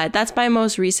 But that's my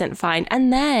most recent find.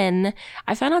 And then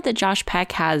I found out that Josh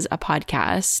Peck has a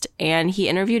podcast and he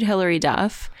interviewed Hillary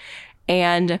Duff.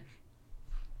 And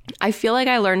I feel like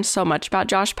I learned so much about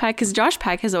Josh Peck because Josh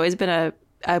Peck has always been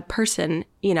a person,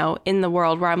 in the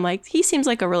world where I'm like, he seems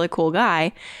like a really cool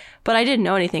guy, but I didn't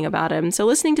know anything about him. So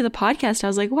listening to the podcast, I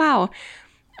was like, wow,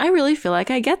 I really feel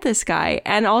like I get this guy.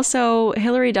 And also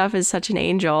Hillary Duff is such an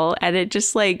angel. And it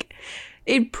just like...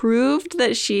 it proved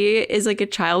that she is like a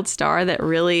child star that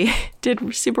really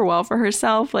did super well for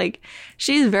herself. Like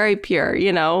she's very pure,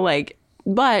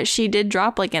 but she did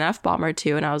drop like an F-bomb or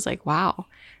two. And I was like, wow,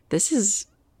 this is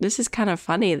kind of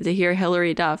funny to hear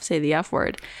Hillary Duff say the F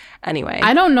word. Anyway.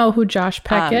 I don't know who Josh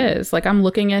Peck is. Like I'm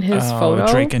looking at his photo.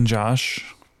 Drake and Josh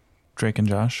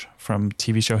from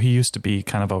TV show. He used to be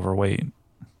kind of overweight.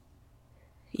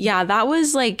 Yeah, that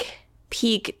was like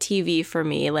peak TV for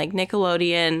me. Like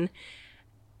Nickelodeon.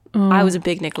 I was a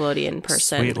big Nickelodeon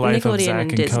person. Sweet Life Nickelodeon of Zach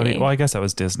and Disney. Cody. Well, I guess that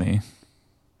was Disney.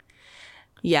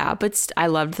 Yeah, but I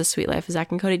loved the Sweet Life of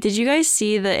Zach and Cody. Did you guys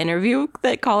see the interview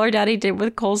that Call Her Daddy did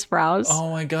with Cole Sprouse? Oh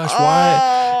my gosh,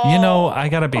 why? I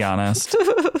gotta be honest.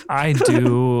 I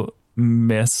do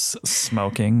miss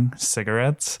smoking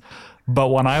cigarettes, but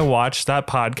when I watched that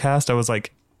podcast, I was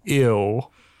like, ew.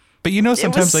 But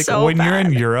sometimes like so when bad. you're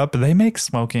in Europe, they make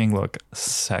smoking look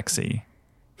sexy.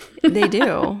 They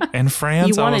do. In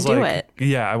France, you I want was to do like, it.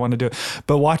 yeah, I want to do it.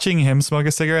 But watching him smoke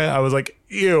a cigarette, I was like,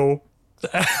 ew.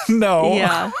 No.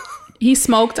 Yeah. He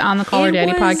smoked on the Call Her It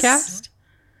Daddy was podcast?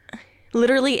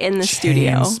 Literally in the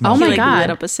studio. Oh my He God. lit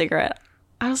up a cigarette.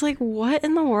 I was like, what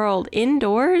in the world?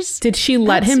 Indoors? Did she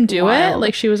let him do it?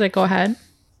 Like she was like, go ahead.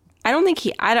 I don't think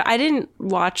I didn't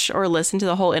watch or listen to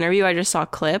the whole interview. I just saw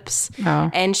clips.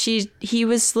 Oh. And he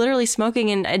was literally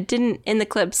smoking and it didn't, in the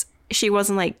clips, she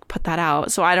wasn't like, put that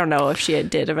out. So I don't know if she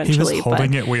did eventually. He was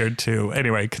holding it weird too.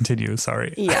 Anyway, continue.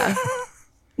 Sorry. Yeah.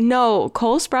 No,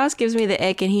 Cole Sprouse gives me the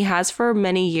ick and he has for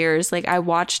many years. Like I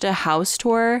watched a house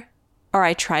tour, or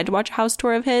I tried to watch a house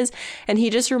tour of his, and he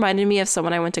just reminded me of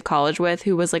someone I went to college with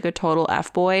who was like a total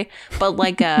F-boy, but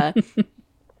like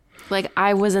like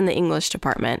I was in the English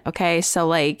department. Okay. So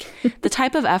like the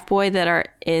type of F-boy that are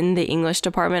in the English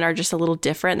department are just a little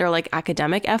different. They're like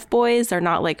academic F-boys. They're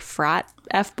not like frat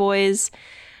F-boys.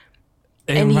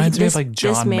 It reminds me of like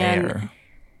John Mayer.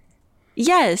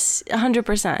 Yes,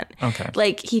 100%. Okay.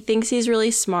 Like he thinks he's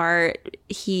really smart.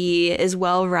 He is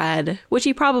well read, which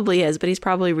he probably is, but he's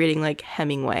probably reading like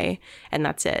Hemingway and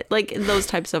that's it. Like those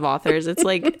types of authors. It's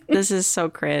like, this is so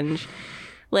cringe.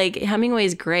 Like Hemingway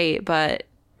is great, but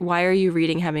why are you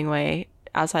reading Hemingway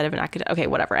outside of an academic? Okay,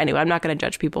 whatever. Anyway, I'm not going to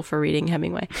judge people for reading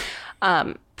Hemingway.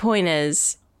 Point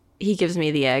is, he gives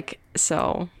me the ick.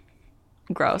 So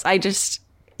gross.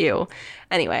 Ew.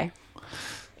 Anyway.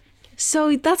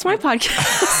 So that's my podcast.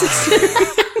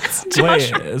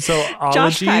 Wait, so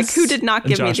Josh Peck, who did not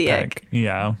give me the ick.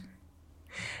 Yeah.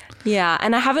 Yeah,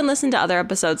 and I haven't listened to other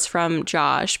episodes from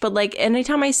Josh, but like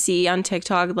anytime I see on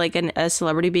TikTok like a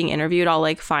celebrity being interviewed, I'll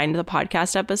like find the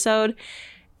podcast episode.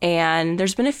 And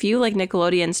there's been a few like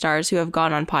Nickelodeon stars who have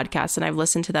gone on podcasts and I've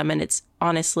listened to them and it's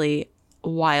honestly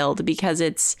wild because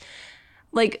it's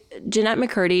like Jeanette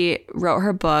McCurdy wrote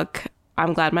her book,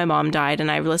 I'm Glad My Mom Died, and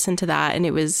I've listened to that and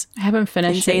it was I haven't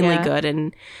finished insanely it yet. good.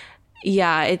 And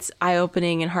yeah, it's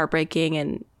eye-opening and heartbreaking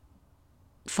and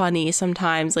funny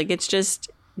sometimes. Like it's just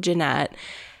Jeanette.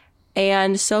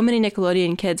 And so many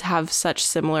Nickelodeon kids have such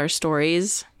similar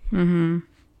stories. Mm-hmm.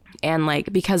 And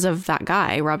like because of that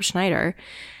guy, Rob Schneider.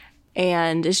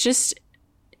 And it's just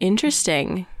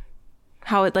interesting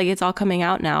how it's all coming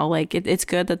out now. Like it's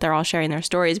good that they're all sharing their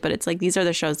stories, but it's like these are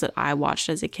the shows that I watched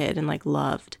as a kid and like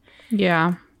loved.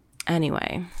 Yeah.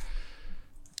 Anyway,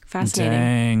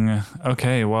 fascinating. Dang.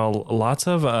 Okay. Well, lots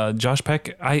of Josh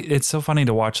Peck. It's so funny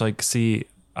to watch. Like, he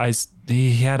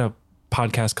had a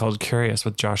podcast called Curious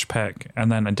with Josh Peck,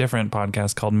 and then a different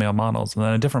podcast called Male Models, and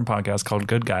then a different podcast called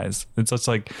Good Guys. It's just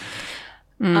like,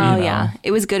 yeah,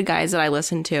 it was Good Guys that I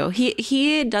listened to.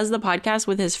 He does the podcast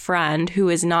with his friend who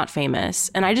is not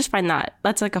famous, and I just find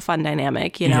that's like a fun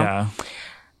dynamic, you know.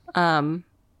 Yeah.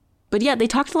 But yeah, they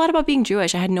talked a lot about being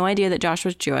Jewish. I had no idea that Josh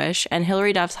was Jewish, and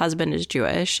Hillary Duff's husband is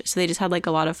Jewish, so they just had like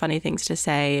a lot of funny things to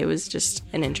say. It was just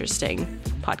an interesting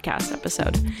podcast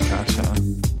episode. Gotcha.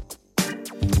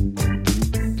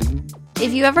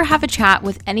 If you ever have a chat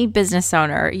with any business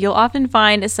owner, you'll often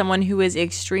find someone who is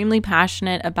extremely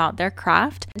passionate about their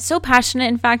craft. So passionate,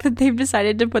 in fact, that they've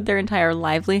decided to put their entire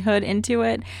livelihood into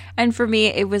it. And for me,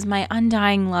 it was my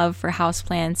undying love for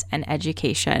houseplants and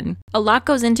education. A lot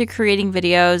goes into creating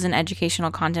videos and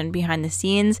educational content behind the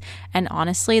scenes. And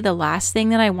honestly, the last thing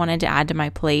that I wanted to add to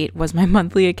my plate was my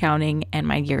monthly accounting and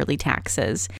my yearly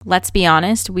taxes. Let's be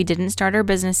honest, we didn't start our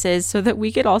businesses so that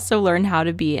we could also learn how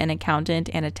to be an accountant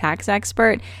and a tax expert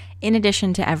in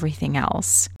addition to everything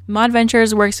else. Mod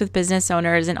Ventures works with business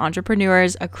owners and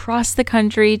entrepreneurs across the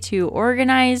country to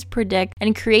organize, predict,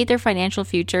 and create their financial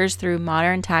futures through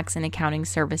modern tax and accounting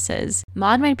services.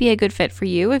 Mod might be a good fit for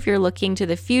you if you're looking to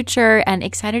the future and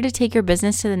excited to take your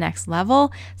business to the next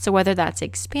level. So whether that's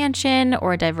expansion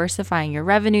or diversifying your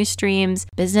revenue streams,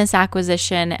 business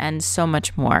acquisition, and so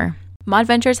much more. Mod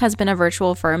Ventures has been a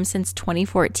virtual firm since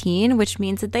 2014, which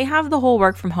means that they have the whole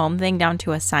work from home thing down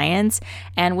to a science.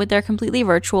 And with their completely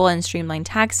virtual and streamlined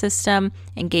tax system,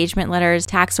 engagement letters,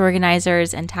 tax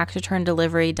organizers, and tax return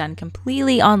delivery done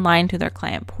completely online through their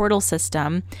client portal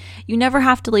system, you never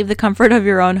have to leave the comfort of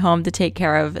your own home to take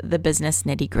care of the business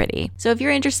nitty-gritty. So if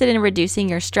you're interested in reducing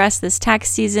your stress this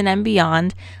tax season and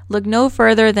beyond, look no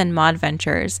further than Mod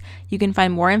Ventures. You can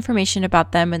find more information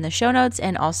about them in the show notes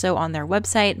and also on their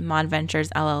website,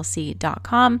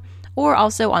 modventuresllc.com, or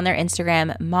also on their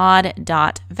Instagram,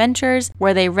 mod.ventures,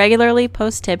 where they regularly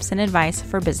post tips and advice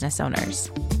for business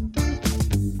owners.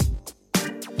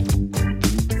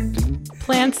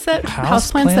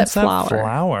 Houseplants that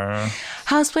flower.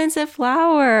 Houseplants that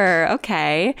flower.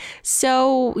 Okay.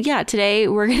 So yeah, today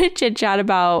we're going to chit chat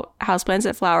about houseplants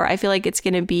that flower. I feel like it's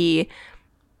going to be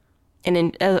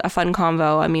a fun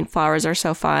convo. I mean, flowers are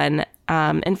so fun.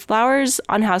 And flowers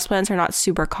on houseplants are not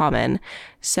super common.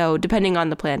 So depending on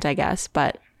the plant, I guess.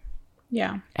 But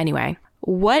yeah. Anyway,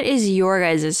 what is your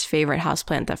guys' favorite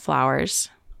houseplant that flowers?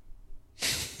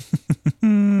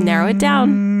 Narrow it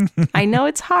down. I know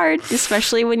it's hard,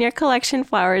 especially when you're collection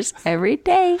flowers every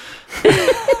day.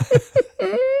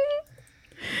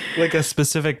 Like a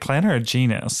specific plant or a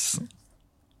genus?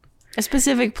 A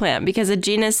specific plant, because a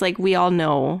genus, like, we all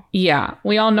know. Yeah,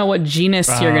 we all know what genus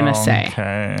you're going to say.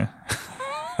 Okay.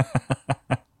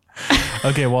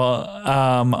 Okay,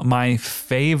 well, my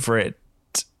favoriteest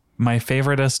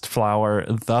flower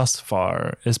thus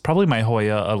far is probably my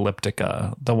Hoya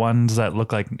elliptica. The ones that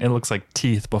looks like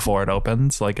teeth before it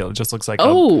opens. Like, it just looks like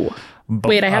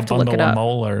wait, I have to look it up. Of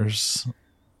molars.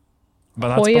 But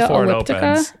that's Hoya before elliptica? It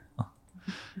opens.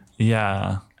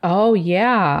 Yeah. Oh,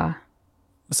 yeah.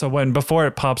 So before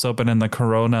it pops open and the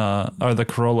corona or the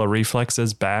corolla reflex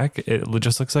is back, it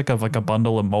just looks like a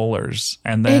bundle of molars.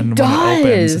 And then when it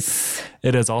opens,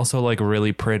 it is also like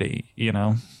really pretty, you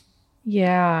know?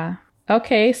 Yeah.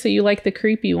 Okay, so you like the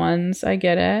creepy ones. I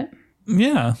get it.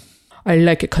 Yeah. I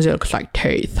like it because it looks like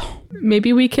teeth.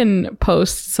 Maybe we can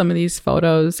post some of these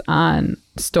photos on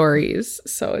stories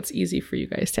so it's easy for you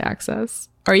guys to access.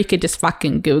 Or you could just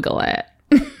fucking Google it.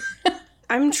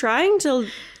 I'm trying to...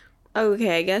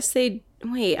 Okay, I guess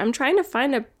I'm trying to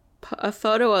find a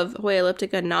photo of Hoya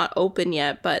elliptica not open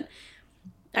yet, but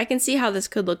I can see how this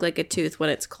could look like a tooth when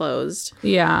it's closed.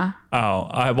 Yeah. Oh,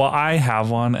 I have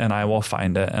one and I will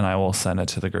find it and I will send it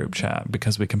to the group chat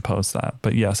because we can post that.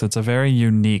 But yes, it's a very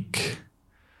unique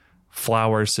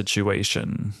flower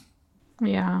situation.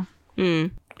 Yeah.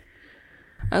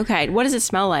 Okay, what does it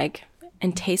smell like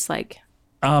and taste like?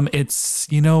 It's,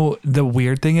 the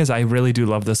weird thing is I really do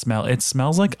love the smell. It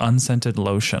smells like unscented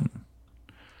lotion.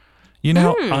 You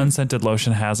know how unscented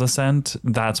lotion has a scent?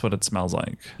 That's what it smells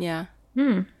like. Yeah.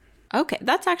 Okay,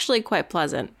 that's actually quite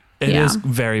pleasant. It is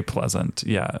very pleasant.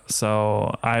 Yeah.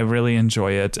 So I really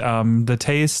enjoy it. The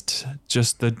taste,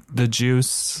 just the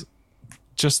juice,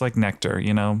 just like nectar,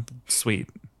 sweet.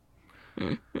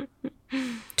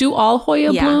 Do all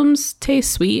Hoya blooms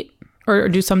taste sweet or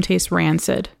do some taste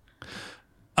rancid?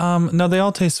 No, they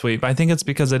all taste sweet, but I think it's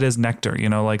because it is nectar, you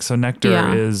know, like, so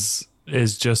nectar is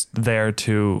just there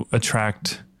to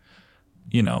attract,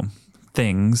 you know,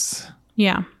 things.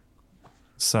 Yeah.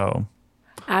 So.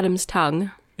 Adam's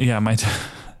tongue. Yeah, my tongue.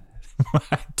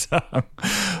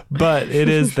 But it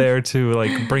is there to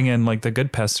like bring in like the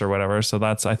good pests or whatever. So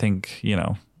that's, I think, you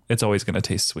know, it's always going to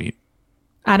taste sweet.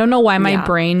 I don't know why my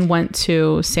brain went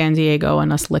to San Diego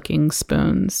and us licking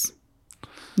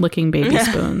baby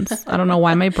spoons. I don't know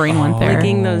why my brain went there.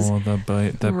 Licking those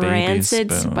the rancid,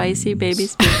 baby spoons. spicy baby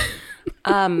spoons.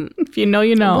 If you know,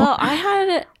 you know. Well,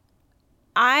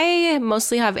 I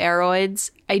mostly have aroids.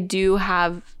 I do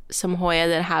have some Hoya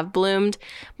that have bloomed.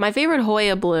 My favorite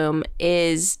Hoya bloom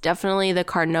is definitely the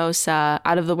Carnosa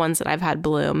out of the ones that I've had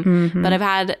bloom. Mm-hmm. But I've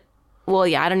had, well,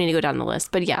 yeah, I don't need to go down the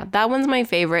list. But yeah, that one's my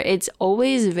favorite. It's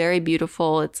always very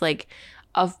beautiful. It's like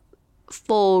a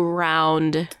full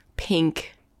round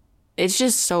pink. It's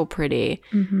just so pretty.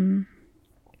 Mm-hmm.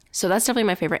 So that's definitely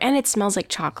my favorite. And it smells like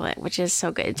chocolate, which is so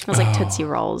good. It smells like Tootsie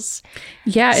Rolls.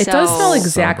 Yeah, it does smell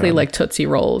exactly like Tootsie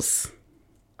Rolls.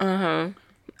 Uh-huh.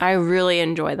 I really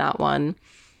enjoy that one.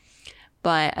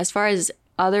 But as far as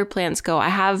other plants go,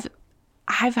 I've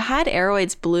had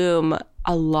aroids bloom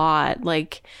a lot.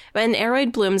 Like, and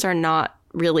aroid blooms are not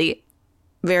really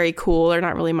very cool. They're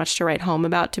not really much to write home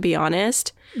about, to be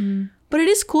honest. But it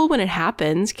is cool when it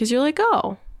happens because you're like,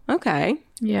 oh, okay.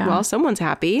 Yeah. Well, someone's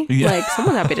happy. Yeah. Like,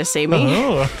 someone's happy to see me.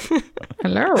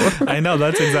 Hello. I know.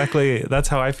 That's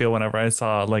how I feel whenever I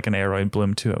saw like an aroid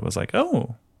bloom too. I was like,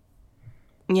 oh,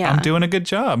 yeah, I'm doing a good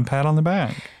job. Pat on the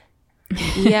back.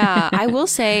 Yeah. I will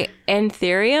say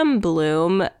Anthurium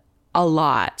bloom a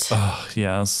lot. Oh,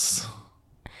 yes.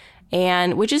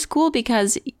 And which is cool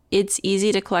because it's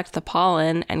easy to collect the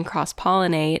pollen and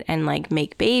cross-pollinate and like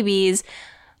make babies.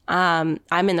 I'm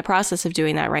in the process of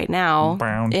doing that right now.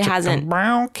 Brown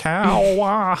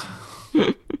cow.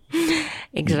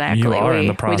 Exactly. You are in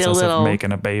the process of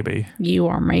making a baby. You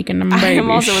are making a baby.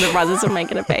 I'm also in the process of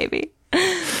making a baby.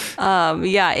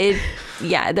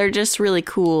 They're just really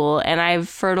cool. And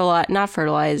I've not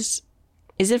fertilized.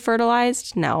 Is it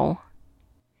fertilized? No.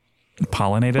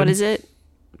 Pollinated? What is it?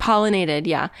 Pollinated,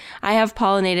 yeah. I have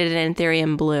pollinated an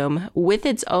Anthurium bloom with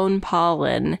its own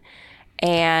pollen.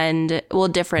 And, well,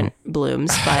 different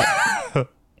blooms, but...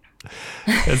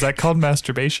 Is that called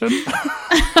masturbation?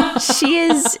 She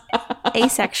is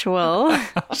asexual.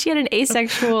 She had an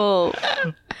asexual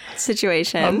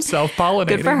situation. I'm self-pollinating.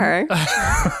 Good for her.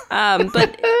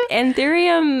 But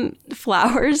Anthurium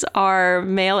flowers are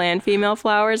male and female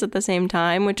flowers at the same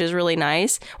time, which is really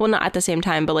nice. Well, not at the same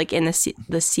time, but like in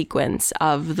the sequence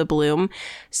of the bloom.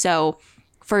 So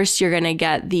first you're going to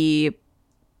get the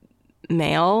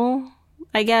male...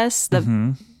 I guess,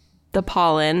 the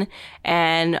pollen,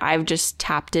 and I've just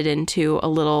tapped it into a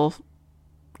little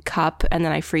cup, and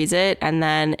then I freeze it, and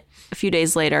then a few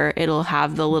days later, it'll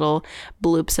have the little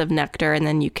bloops of nectar, and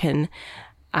then you can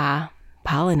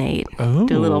pollinate,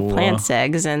 do little plant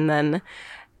eggs, and then a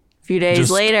few days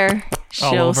just later,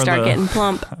 she'll start getting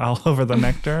plump. All over the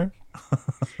nectar?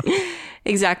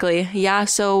 Exactly. Yeah,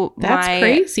 so that's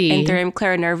crazy. Anthurium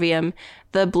clarinervium,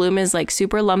 the bloom is like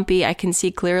super lumpy. I can see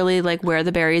clearly like where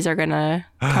the berries are gonna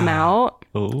come out.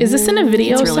 Is this in a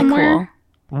video really somewhere?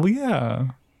 Cool. Well, yeah.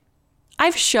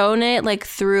 I've shown it like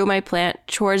through my plant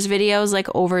chores videos like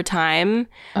over time,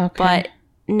 but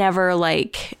never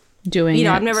like doing. You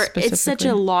know, I've never. It's such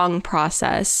a long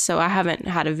process, so I haven't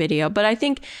had a video. But I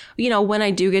think when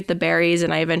I do get the berries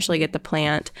and I eventually get the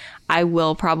plant, I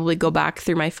will probably go back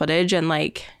through my footage and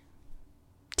like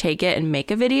take it and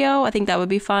make a video. I think that would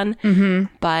be fun.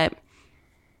 Mm-hmm. But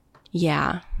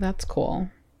yeah, that's cool.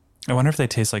 I wonder if they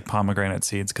taste like pomegranate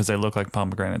seeds because they look like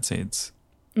pomegranate seeds.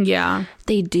 Yeah,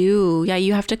 they do. Yeah,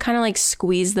 you have to kind of like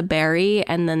squeeze the berry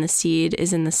and then the seed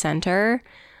is in the center.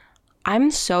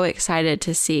 I'm so excited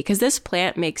to see because this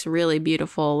plant makes really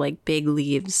beautiful like big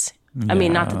leaves. Yes. I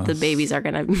mean, not that the babies are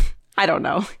gonna. I don't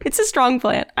know. It's a strong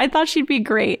plant. I thought she'd be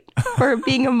great for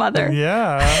being a mother.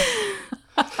 Yeah.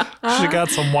 She got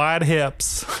some wide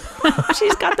hips.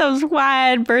 She's got those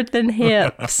wide birthing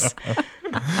hips.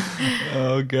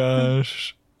 Oh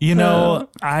gosh. You know,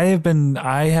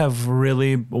 I have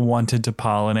really wanted to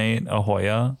pollinate a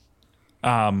Hoya.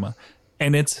 And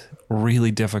it's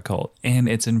really difficult and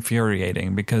it's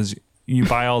infuriating because you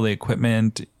buy all the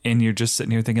equipment and you're just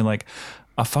sitting here thinking like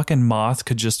a fucking moth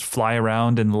could just fly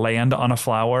around and land on a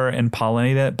flower and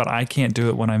pollinate it, but I can't do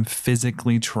it when I'm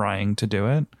physically trying to do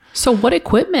it. So what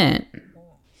equipment?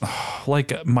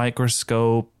 Like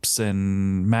microscopes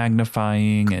and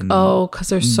magnifying and because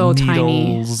they're so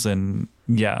tiny. And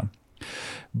yeah.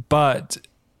 But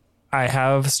I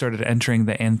have started entering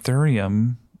the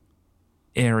Anthurium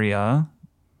area.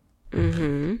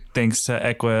 Thanks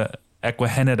to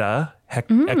Equihenida.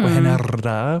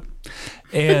 Equihenida.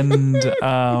 And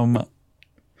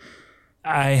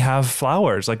I have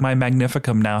flowers. Like my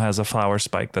Magnificum now has a flower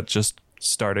spike that just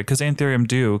started because Anthurium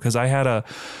do. Because I had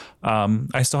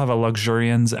I still have a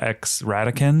Luxurians X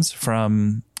Radicans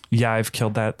from I've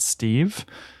Killed That Steve.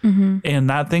 And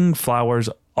that thing flowers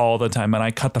all the time. And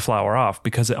I cut the flower off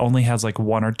because it only has like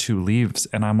 1 or 2 leaves.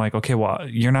 And I'm like, okay, well,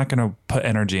 you're not going to put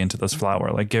energy into this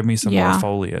flower. Like give me some more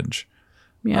foliage.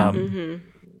 Yeah.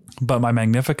 But my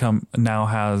Magnificum now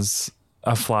has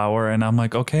a flower and I'm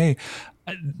like, okay,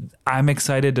 I'm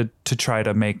excited to try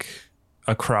to make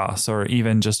a cross or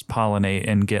even just pollinate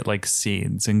and get like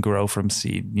seeds and grow from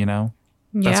seed, you know?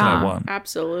 That's what I want.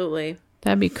 Absolutely.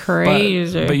 That'd be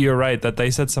crazy. But you're right that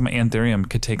they said some Anthurium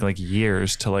could take like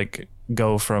years to like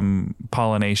go from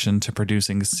pollination to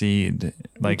producing seed.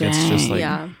 Like it's just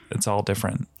like, it's all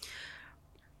different.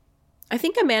 I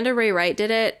think Amanda Ray Wright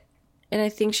did it. And I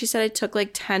think she said it took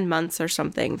like 10 months or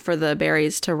something for the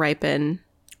berries to ripen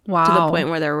to the point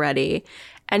where they're ready.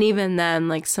 And even then,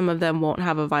 like some of them won't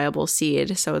have a viable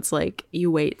seed. So it's like you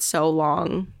wait so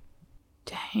long.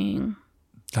 Dang.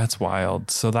 That's wild.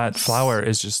 So that flower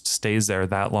just stays there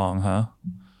that long, huh?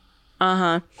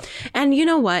 Uh-huh. And you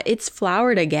know what? It's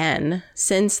flowered again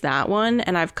since that one.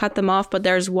 And I've cut them off. But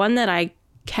there's one that I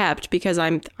kept because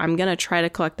I'm going to try to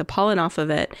collect the pollen off of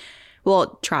it.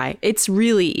 Well, try. It's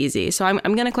really easy. So I'm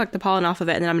going to collect the pollen off of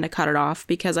it and then I'm going to cut it off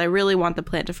because I really want the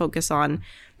plant to focus on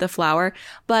the flower.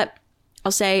 But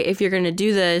I'll say if you're going to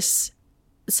do this,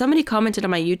 somebody commented on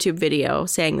my YouTube video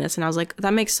saying this and I was like,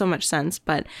 that makes so much sense.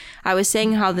 But I was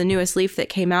saying how the newest leaf that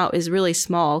came out is really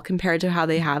small compared to how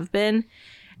they have been.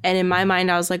 And in my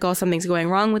mind, I was like, oh, something's going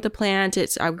wrong with the plant.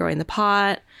 It's outgrowing the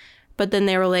pot. But then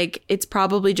they were like, it's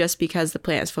probably just because the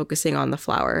plant is focusing on the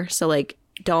flower. So like,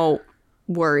 don't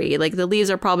worry. Like the leaves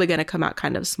are probably going to come out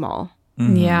kind of small.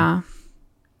 Yeah.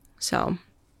 So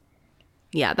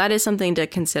yeah, that is something to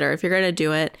consider. If you're going to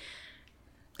do it,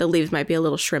 the leaves might be a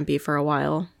little shrimpy for a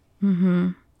while.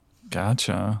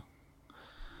 Gotcha.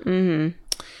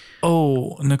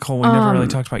 Oh, Nicole, we never really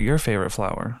talked about your favorite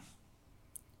flower.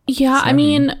 Yeah, I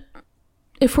mean,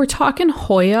 if we're talking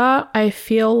Hoya, I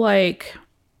feel like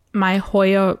my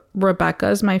Hoya Rebecca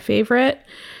is my favorite.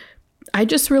 I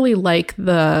just really like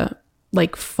the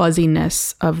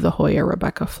fuzziness of the Hoya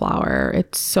Rebecca flower.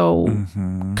 It's so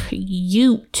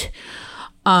cute.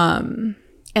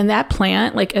 And that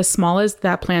plant, like as small as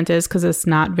that plant is, because it's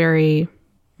not very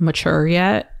mature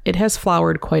yet, it has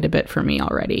flowered quite a bit for me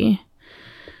already.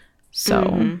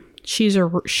 So she's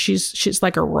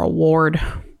like a reward.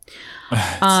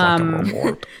 It's like a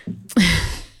reward.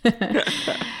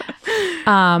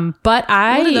 But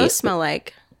what do those smell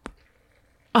like?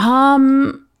 I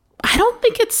don't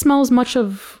think it smells much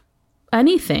of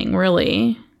anything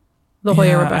really. The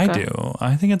Hoya Rebecca. I do.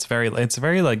 I think it's very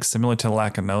like similar to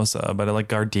Lacanosa, but like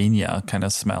gardenia kind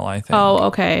of smell, I think. Oh,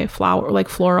 okay. Flower, like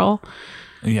floral.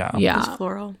 Yeah. It's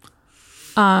floral.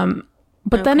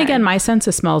 But then again, my sense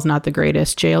of smell is not the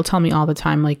greatest. Jay will tell me all the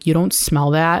time, like, you don't smell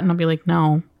that. And I'll be like,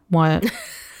 no, what?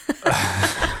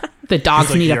 The dogs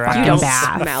like, need a fucking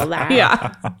bath. Smell that.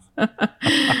 Yeah.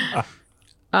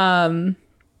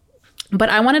 But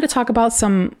I wanted to talk about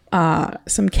some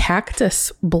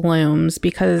cactus blooms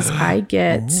because I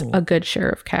get a good share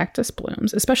of cactus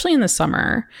blooms, especially in the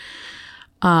summer.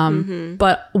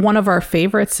 But one of our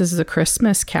favorites is the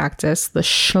Christmas cactus, the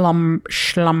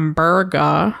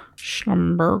Schlumbergera.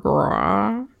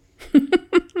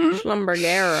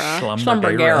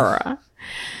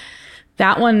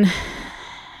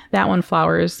 That one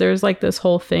flowers. There's like this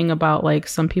whole thing about like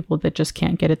some people that just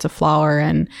can't get it to flower.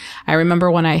 And I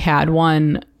remember when I had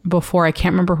one before, I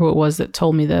can't remember who it was that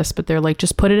told me this, but they're like,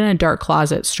 just put it in a dark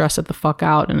closet, stress it the fuck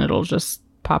out, and it'll just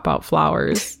pop out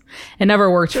flowers. It never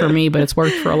worked for me, but it's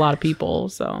worked for a lot of people.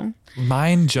 So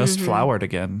mine just flowered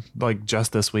again, like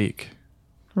just this week.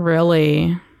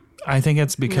 Really? I think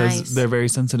it's because they're very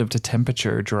sensitive to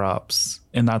temperature drops,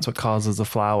 and that's what causes the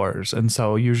flowers. And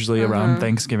so usually around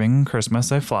Thanksgiving and Christmas,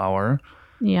 they flower.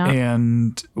 Yeah.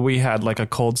 And we had like a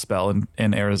cold spell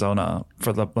in Arizona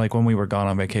for when we were gone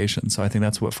on vacation. So I think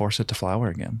that's what forced it to flower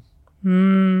again.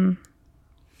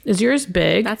 Is yours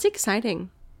big? That's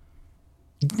exciting.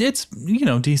 It's,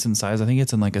 decent size. I think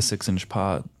it's in like a 6-inch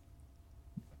pot.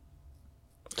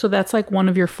 So that's like one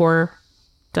of your 4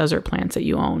 desert plants that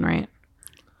you own, right?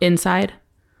 Inside?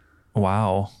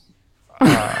 Wow.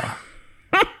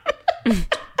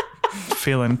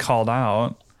 Feeling called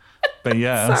out. But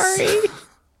yes. Sorry.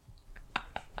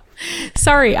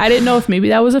 Sorry, I didn't know if maybe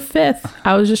that was a fifth.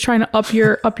 I was just trying to up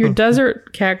your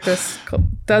desert cactus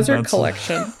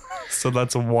collection. So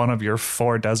that's one of your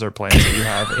 4 desert plants that you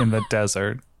have in the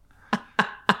desert.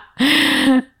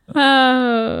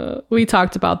 We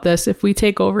talked about this. If we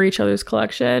take over each other's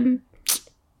collection,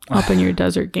 up in your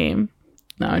desert game.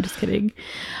 No, I'm just kidding.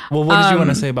 Well, what did you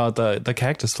want to say about the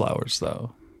cactus flowers,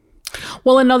 though?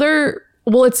 Well,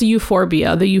 it's a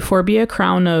euphorbia. The euphorbia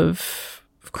crown of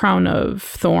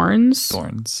thorns.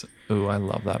 Thorns. Ooh, I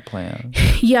love that plant.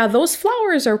 Yeah, those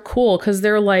flowers are cool because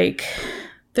they're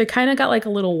kind of got like a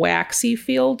little waxy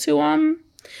feel to them.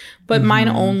 But mine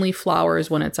only flowers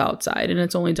when it's outside, and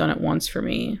it's only done it once for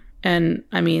me. And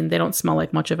I mean, they don't smell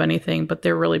like much of anything, but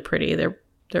they're really pretty.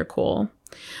 They're cool.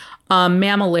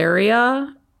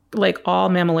 Mammillaria, like all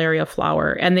mammillaria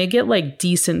flower, and they get like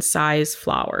decent size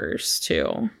flowers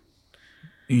too.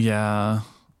 Yeah.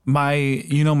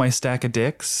 My stack of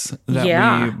dicks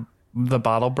the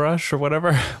bottle brush or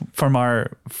whatever from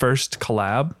our first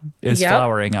collab is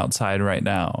flowering outside right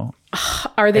now.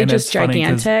 Are they just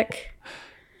gigantic?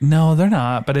 No, they're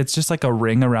not, but it's just like a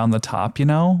ring around the top,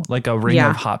 like a ring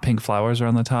of hot pink flowers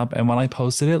around the top. And when I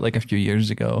posted it like a few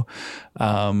years ago,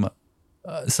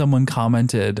 someone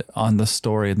commented on the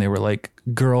story and they were like,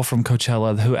 girl from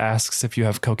Coachella who asks if you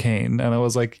have cocaine. And I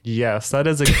was like, yes, that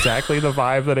is exactly the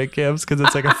vibe that it gives because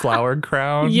it's like a flowered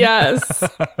crown. Yes.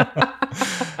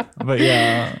 But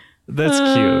yeah, that's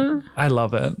cute. I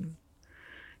love it.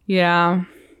 Yeah.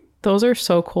 Those are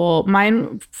so cool.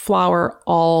 Mine flower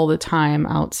all the time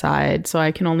outside, so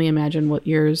I can only imagine what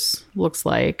yours looks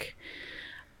like.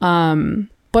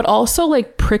 But also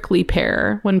like prickly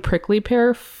pear. When prickly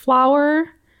pear flower,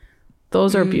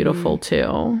 those are beautiful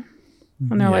too.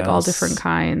 And they're like all different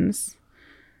kinds.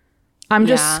 I'm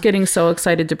just getting so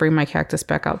excited to bring my cactus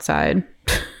back outside.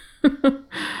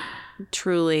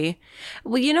 Truly.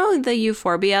 Well, the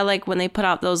euphorbia, like when they put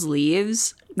out those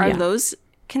leaves, are those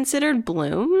considered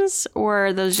blooms or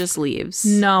are those just leaves?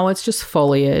 No, it's just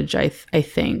foliage, I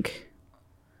think.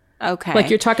 Okay. Like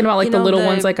you're talking about like the little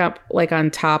ones like up like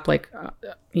on top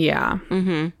yeah.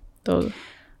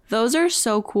 Those are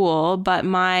so cool, but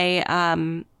my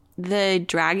the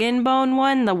dragon bone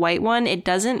one, the white one, it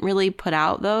doesn't really put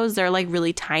out those. They're like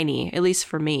really tiny, at least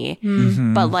for me.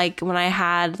 But like when I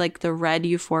had like the red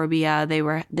euphorbia,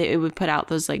 it would put out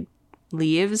those like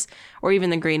leaves, or even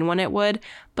the green one it would,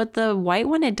 but the white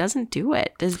one it doesn't do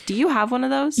it. Do you have one of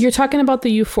those? You're talking about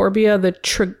the euphorbia, the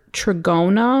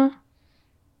trigona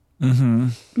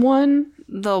one,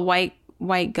 the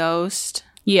white ghost.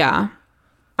 Yeah,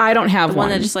 I don't have the one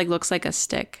that just like looks like a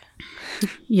stick.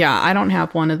 Yeah, I don't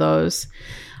have one of those.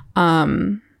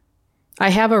 I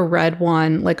have a red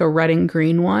one, like a red and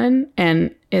green one,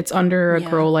 and it's under a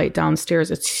grow light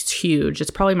downstairs. It's huge.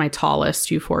 It's probably my tallest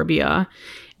euphorbia.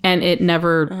 And it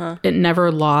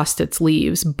never lost its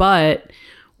leaves. But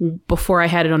before I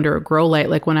had it under a grow light,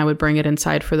 like when I would bring it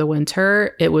inside for the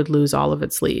winter, it would lose all of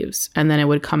its leaves. And then it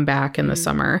would come back in the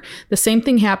summer. The same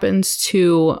thing happens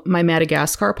to my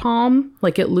Madagascar palm.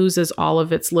 Like it loses all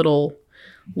of its little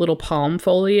palm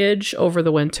foliage over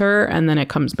the winter. And then it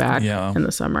comes back in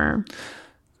the summer.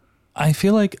 I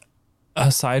feel like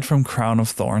aside from crown of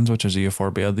thorns, which is a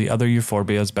euphorbia, the other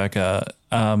euphorbias, Becca,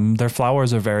 their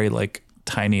flowers are very like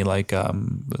tiny, like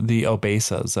the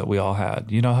obesas that we all had.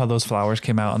 You know how those flowers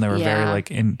came out and they were very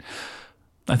like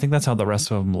I think that's how the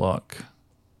rest of them look.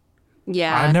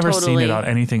 Yeah, I've never seen it on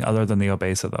anything other than the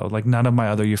obesa though. Like none of my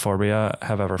other euphorbia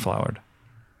have ever flowered.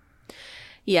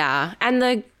 Yeah, and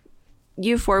the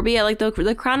euphorbia, like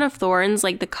the crown of thorns,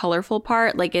 like the colorful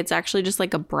part, like it's actually just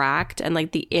like a bract, and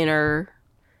like the inner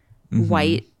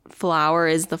white flower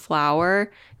is the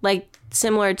flower, like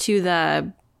similar to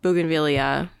the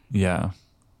bougainvillea. Yeah.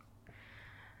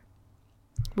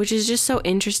 Which is just so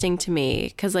interesting to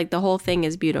me because like the whole thing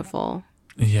is beautiful.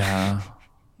 Yeah.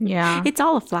 Yeah. It's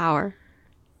all a flower.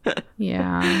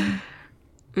 Yeah.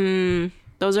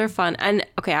 Those are fun. And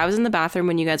okay, I was in the bathroom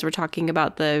when you guys were talking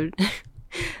about the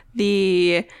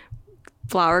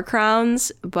flower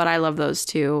crowns, but I love those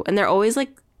too. And they're always like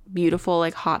beautiful,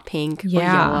 like hot pink or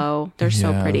yellow. They're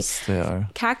so pretty. They are.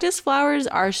 Cactus flowers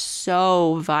are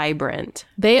so vibrant.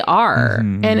 They are.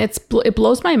 And it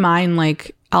blows my mind.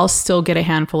 Like I'll still get a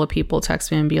handful of people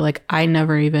text me and be like, I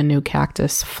never even knew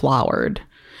cactus flowered.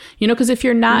 Because if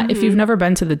you're not, if you've never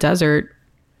been to the desert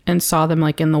and saw them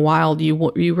like in the wild, you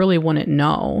really wouldn't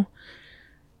know.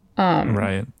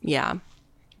 Right. Yeah.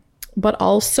 But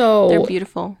also they're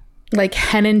beautiful. Like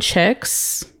hen and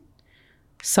chicks,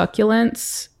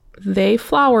 succulents, they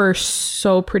flower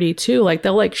so pretty too. Like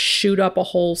they'll like shoot up a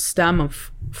whole stem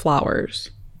of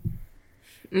flowers.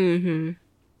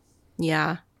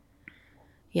 Yeah.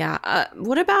 Yeah.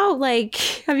 What about like,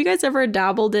 have you guys ever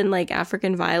dabbled in like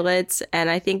African violets? And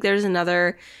I think there's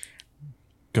another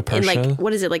in like,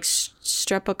 what is it, like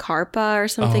strepocarpa or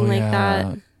something like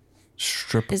that?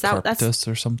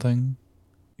 Streptocarpus or something.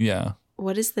 Yeah.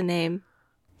 What is the name?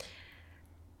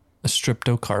 A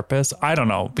streptocarpus? I don't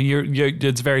know, but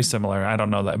it's very similar. I don't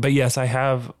know that. But yes, I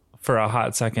have for a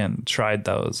hot second tried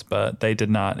those, but they did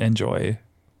not enjoy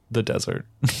the desert.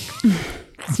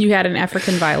 You had an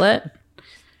African violet?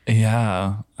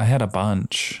 Yeah, I had a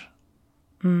bunch.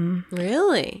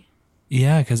 Really?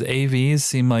 Yeah, because AVs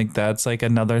seem like that's like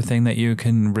another thing that you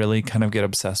can really kind of get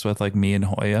obsessed with, like me and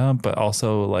Hoya, but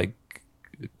also like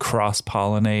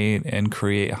cross-pollinate and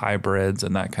create hybrids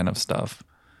and that kind of stuff.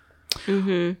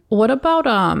 Mm-hmm. What about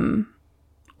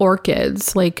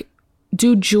orchids? Like,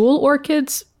 do jewel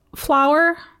orchids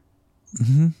flower?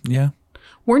 Mm-hmm. Yeah.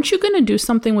 Weren't you going to do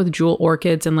something with jewel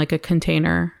orchids in like a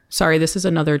container? Sorry, this is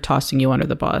another tossing you under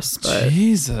the bus. But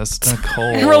Jesus, Nicole.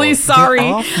 I'm really sorry.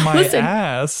 Get off my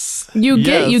ass. You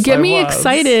get me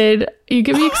excited. You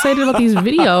get me excited about these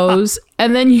videos,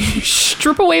 and then you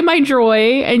strip away my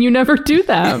joy, and you never do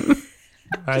them.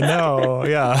 I know.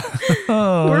 Yeah.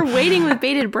 We're waiting with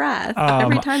bated breath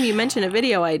every time you mention a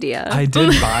video idea. I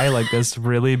did buy like this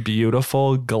really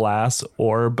beautiful glass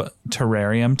orb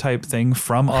terrarium type thing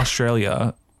from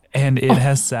Australia. And it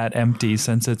has sat empty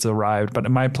since it's arrived. But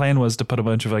my plan was to put a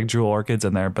bunch of like jewel orchids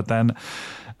in there. But then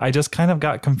I just kind of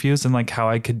got confused in like how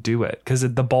I could do it. Because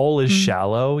the bowl is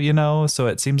shallow, you know? So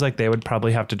it seems like they would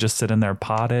probably have to just sit in there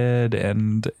potted.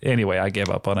 And anyway, I gave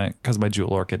up on it because my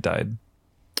jewel orchid died.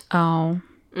 Oh.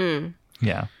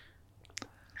 Yeah.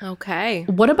 Okay.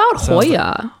 What about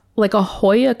Hoya? Like a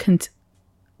Hoya,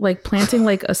 like planting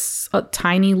like a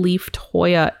tiny leafed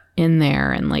Hoya in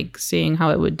there and like seeing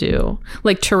how it would do,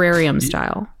 like terrarium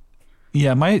style.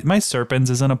 Yeah, my Serpens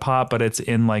is in a pot, but it's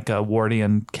in like a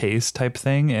Wardian case type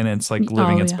thing, and it's like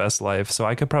living its best life. So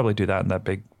I could probably do that in that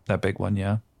big one.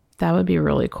 Yeah, that would be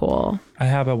really cool. I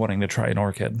have been wanting to try an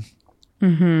orchid.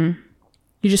 You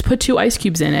just put 2 ice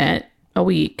cubes in it a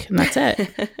week, and that's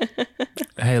it.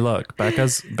 Hey, look,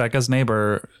 Becca's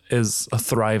neighbor is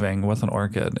thriving with an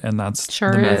orchid, and that's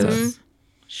sure the is. method.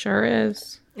 Sure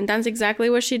is. And that's exactly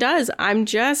what she does. I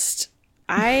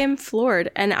am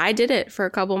floored. And I did it for a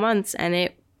couple months and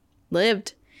it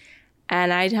lived.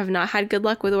 And I have not had good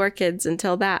luck with orchids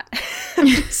until that. I'm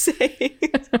just saying.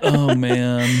 Oh,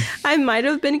 man. I might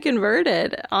have been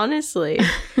converted, honestly.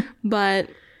 But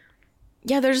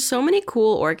yeah, there's so many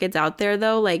cool orchids out there,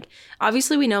 though. Like,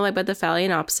 obviously, we know like about the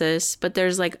Phalaenopsis, but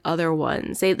there's like other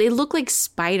ones. They look like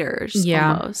spiders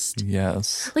almost.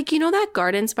 Yes. Like, you know that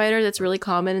garden spider that's really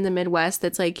common in the Midwest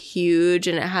that's like huge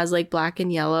and it has like black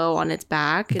and yellow on its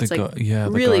back? It's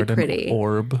really the pretty.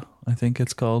 Orb, I think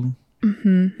it's called.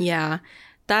 Mm-hmm. Yeah.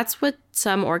 That's what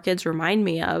some orchids remind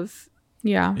me of.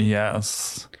 Yeah.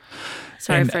 Yes.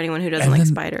 Sorry for anyone who doesn't like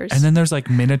spiders. And then there's like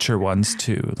miniature ones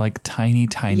too, like tiny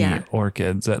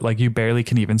orchids that like you barely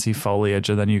can even see foliage,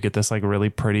 and then you get this like really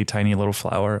pretty tiny little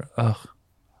flower. Ugh.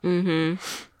 Mm-hmm.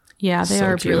 Yeah, they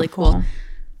are really cool.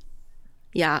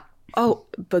 Yeah. Oh,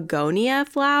 begonia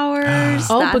flowers.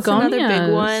 That's begonias. Another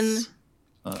big one.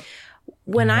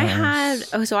 When I have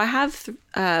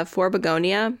 4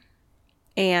 begonia,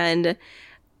 and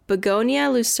Begonia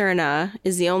lucerna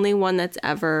is the only one that's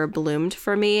ever bloomed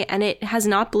for me, and it has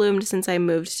not bloomed since I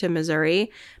moved to Missouri.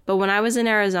 But when I was in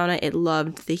Arizona, it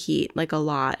loved the heat like a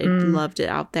lot. It loved it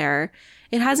out there.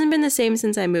 It hasn't been the same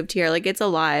since I moved here. Like, it's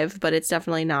alive, but it's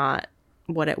definitely not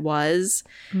what it was.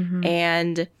 Mm-hmm.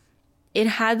 And it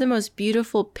had the most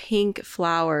beautiful pink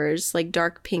flowers, like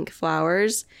dark pink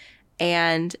flowers,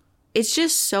 and it's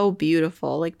just so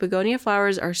beautiful. Like, begonia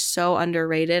flowers are so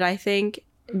underrated, I think.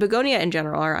 Begonia in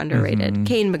general are underrated. Mm-hmm.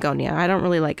 Cane begonia. I don't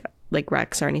really like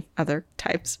Rex or any other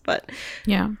types, but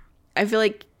yeah, I feel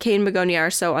like cane begonia are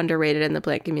so underrated in the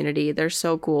plant community. They're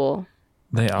so cool.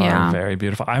 They are very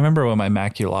beautiful. I remember when my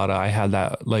Maculata, I had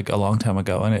that like a long time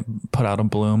ago, and it put out a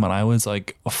bloom, and I was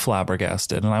like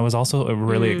flabbergasted, and I was also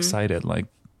really excited. Like,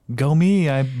 go me!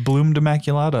 I bloomed a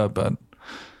Maculata, but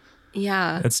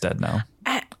yeah, it's dead now.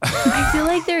 I feel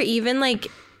like they're even like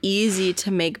easy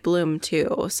to make bloom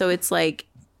too. So it's like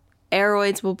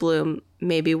aroids will bloom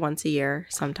maybe once a year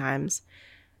sometimes.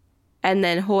 And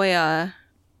then Hoya,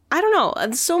 I don't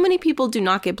know. So many people do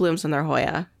not get blooms on their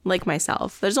Hoya, like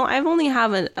myself. I've only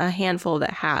have a handful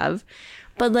that have.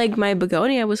 But like my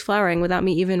begonia was flowering without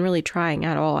me even really trying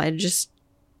at all. I just,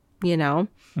 I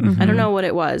don't know what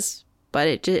it was, but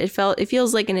it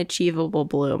feels like an achievable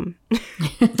bloom.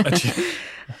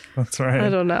 That's right. I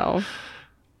don't know.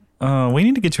 We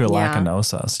need to get you a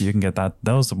Lacanosa so you can get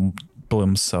those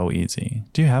blooms so easy.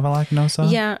 Do you have a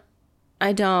lacnosa? Yeah,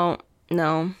 I don't.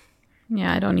 No.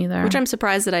 Yeah, I don't either. Which I'm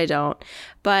surprised that I don't.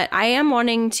 But I am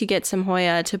wanting to get some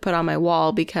Hoya to put on my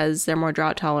wall because they're more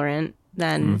drought tolerant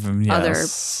than other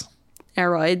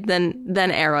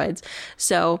aroids.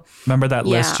 So remember that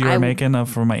list you were making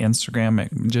for my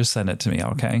Instagram? Just send it to me,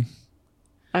 okay?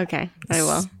 Okay, I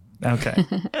will. Okay.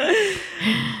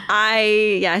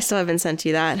 I still haven't sent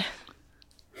you that.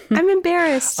 I'm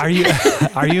embarrassed. Are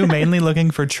you mainly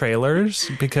looking for trailers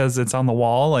because it's on the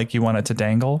wall, like you want it to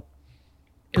dangle?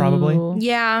 Probably. Ooh,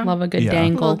 yeah. Love a good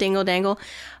dangle. A little dangle.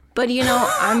 But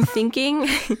I'm thinking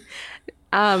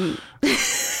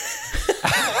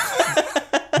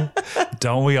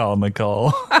don't we all,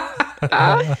 Nicole?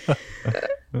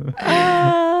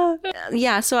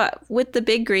 So with the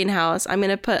big greenhouse, I'm going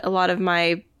to put a lot of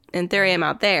my Anthurium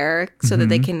out there so that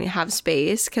they can have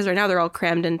space, because right now they're all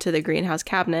crammed into the greenhouse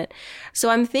cabinet. So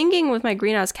I'm thinking with my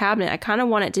greenhouse cabinet, I kind of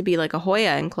want it to be like a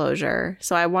Hoya enclosure.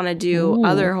 So I want to do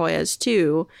other Hoyas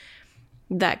too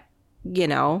that, you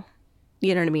know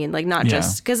what I mean? Like not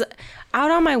just because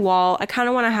out on my wall, I kind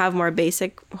of want to have more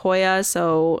basic Hoya.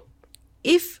 So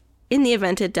if in the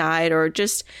event it died, or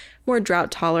just more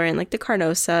drought tolerant, like the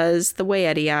Carnosas, the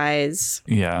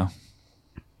Wayettii,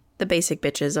 the basic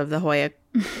bitches of the Hoya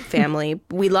family,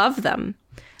 we love them.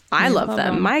 I love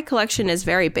them. My collection is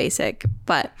very basic,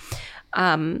 but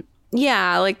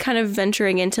like kind of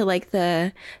venturing into like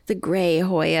the gray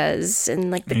Hoyas and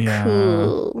like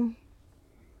the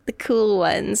cool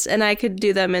ones, and I could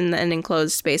do them in an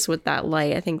enclosed space with that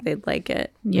light. I think they'd like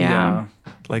it. Yeah.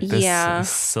 Like this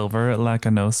silver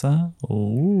lacanosa.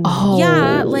 Ooh. Oh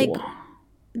yeah, like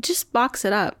just box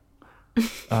it up.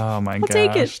 Oh my gosh.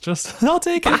 Take it. I'll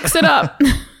take it. Box it up.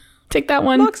 Take that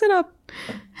one. Box it up.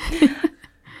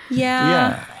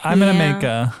 Yeah. I'll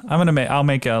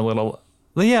make a little,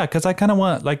 because I kind of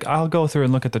want, like, I'll go through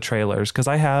and look at the trailers, because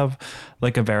I have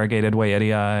like a variegated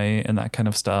Wayettii and that kind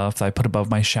of stuff that I put above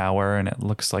my shower, and it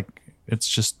looks like it's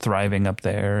just thriving up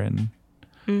there. And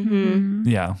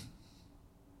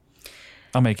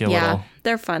I'll make you a little,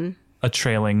 they're fun, a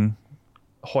trailing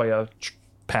Hoya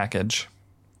package.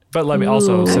 But let me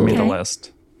also send me the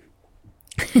list.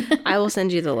 I will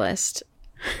send you the list.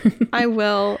 I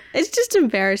will. It's just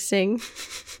embarrassing.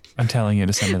 I'm telling you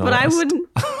to send me the list.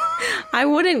 But I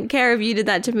wouldn't care if you did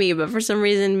that to me, but for some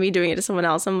reason, me doing it to someone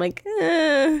else, I'm like,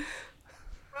 I'm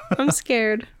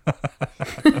scared.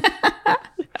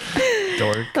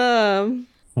 Dork.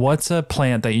 What's a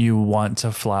plant that you want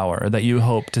to flower, that you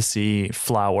hope to see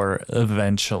flower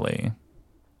eventually?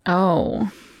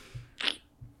 Oh.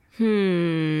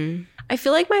 I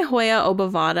feel like my Hoya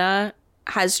obovata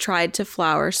has tried to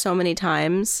flower so many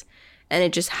times, and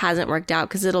it just hasn't worked out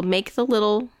because it'll make the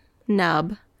little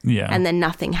nub, and then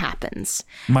nothing happens.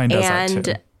 Mine does that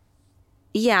too.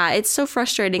 Yeah, it's so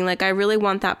frustrating. Like, I really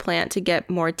want that plant to get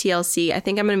more TLC. I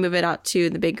think I'm going to move it out to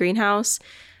the big greenhouse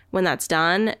when that's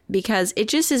done, because it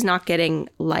just is not getting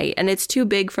light, and it's too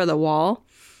big for the wall.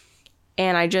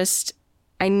 And I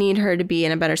need her to be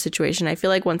in a better situation. I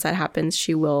feel like once that happens,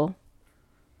 she will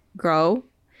grow.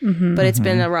 But it's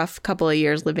been a rough couple of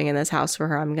years living in this house for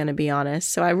her, I'm going to be honest.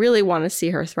 So I really want to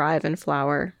see her thrive and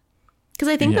flower. Because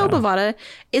I think the obovata,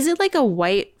 is it like a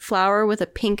white flower with a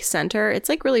pink center? It's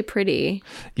like really pretty.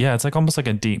 Yeah, it's like almost like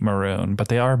a deep maroon, but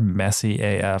they are messy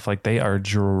AF. Like they are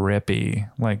drippy.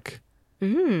 Like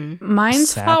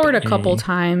mine's flowered a couple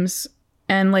times,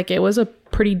 and like it was a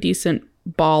pretty decent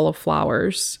ball of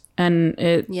flowers, and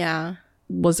it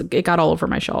got all over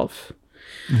my shelf.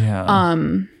 Yeah.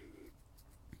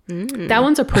 That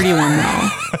one's a pretty one though.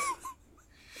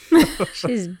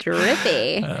 She's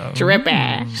drippy.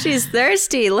 Drippy. She's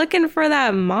thirsty, looking for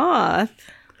that moth.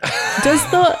 Does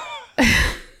the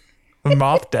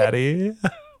moth daddy?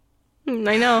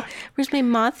 I know. Where's my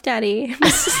moth daddy?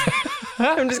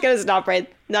 I'm just gonna stop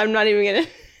right. I'm not even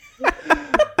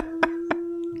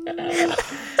gonna.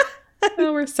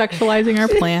 Oh, we're sexualizing our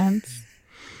plants.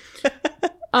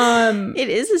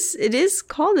 It is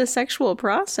called a sexual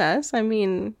process. I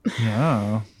mean,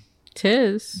 yeah,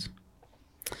 'tis.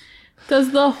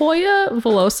 Does the Hoya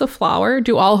villosa flower?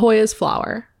 Do all Hoyas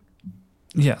flower?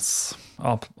 Yes,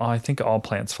 I think all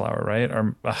plants flower, right?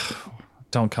 Or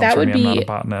don't come for me. I'm not a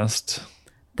botanist.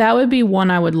 That would be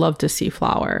one I would love to see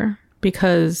flower,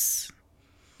 because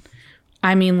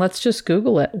I mean, let's just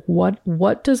Google it.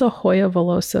 What does a Hoya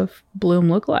villosa bloom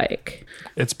look like?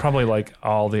 It's probably like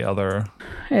all the other.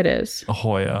 It is.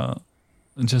 Hoya,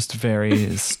 just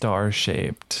very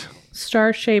star-shaped.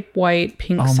 Star-shaped white,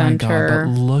 pink center. Oh my god,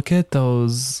 but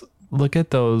look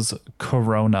at those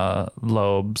corona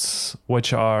lobes,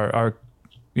 which are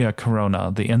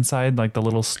corona. The inside, like the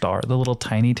little star, the little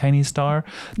tiny star.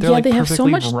 They're like they have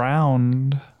perfectly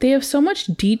round. They have so much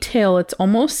detail. It's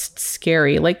almost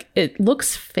scary. Like it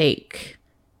looks fake.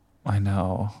 I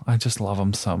know. I just love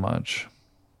them so much.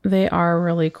 They are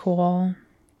really cool.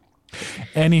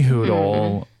 Any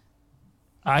hoodle.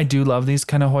 I do love these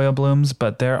kind of Hoya blooms,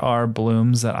 but there are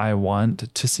blooms that I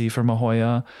want to see from a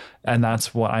Hoya, and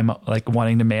that's what I'm like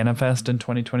wanting to manifest in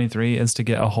 2023 is to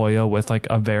get a Hoya with like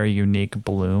a very unique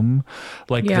bloom,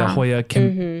 like the Hoya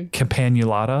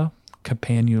campanulata.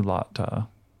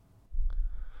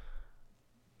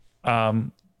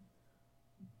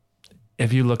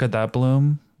 If you look at that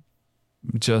bloom,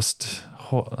 just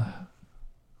Hoya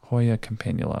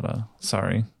campanulata.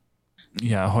 Sorry.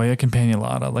 Yeah, Hoya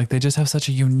campanulata. Like they just have such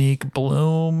a unique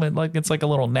bloom. And like it's like a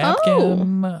little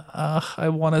napkin. I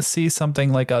want to see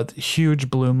something like a huge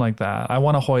bloom like that. I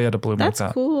want a Hoya to bloom like that.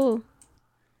 That's cool.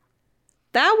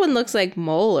 That one looks like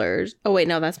molars. Oh wait,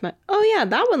 no, that's my. Oh yeah,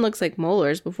 that one looks like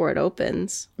molars before it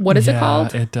opens. What is it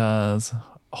called? It does.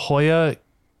 Hoya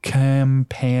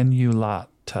campanulata.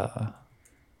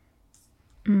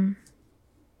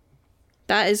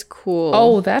 That is cool.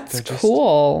 Oh, that's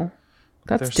cool.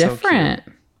 That's different.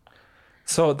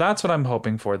 So that's what I'm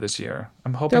hoping for this year.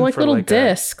 I'm hoping they're like for little like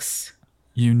discs.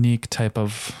 Unique type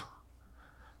of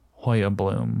Hoya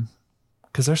bloom.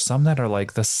 Because there's some that are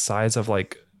like the size of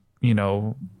like,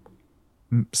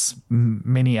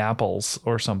 mini apples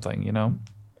or something,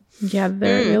 Yeah,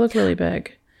 they look really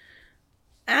big.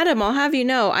 Adam, I'll have you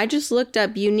know, I just looked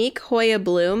up unique Hoya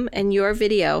bloom and your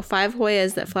video, 5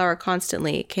 Hoyas that flower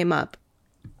constantly, came up.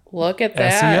 Look at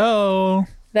that. SEO.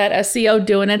 That SEO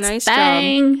doing its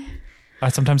thing. Job. I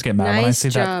sometimes get mad when I see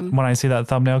job. that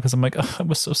thumbnail because I'm like, oh, I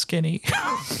was so skinny.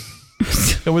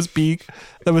 That was BC.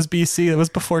 That was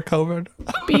before COVID.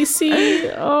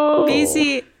 BC. Oh.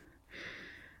 BC.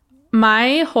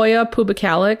 My Hoya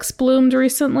pubicalyx bloomed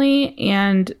recently,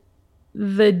 and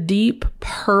the deep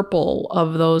purple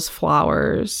of those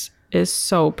flowers is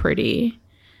so pretty.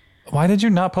 Why did you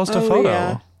not post a photo?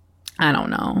 Yeah. I don't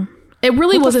know. It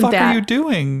really wasn't that. What the fuck are you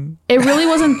doing? It really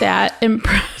wasn't that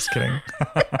impressive. Just kidding.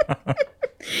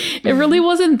 It really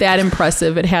wasn't that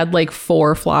impressive. It had like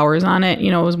 4 flowers on it.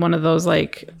 It was one of those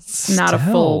like not a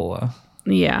full.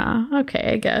 Yeah.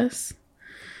 Okay, I guess.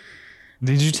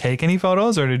 Did you take any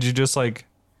photos or did you just like?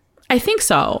 I think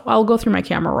so. I'll go through my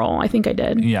camera roll. I think I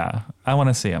did. Yeah, I want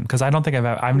to see them because I don't think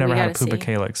I've never had a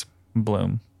pubicalyx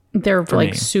bloom. They're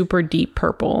like super deep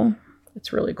purple.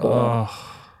 It's really cool.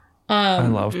 Oh. I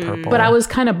love purple. But I was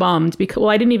kind of bummed because,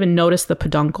 I didn't even notice the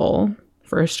peduncle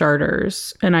for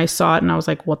starters. And I saw it and I was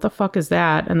like, what the fuck is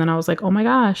that? And then I was like, oh my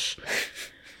gosh.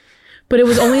 But it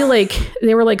was only like,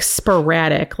 they were like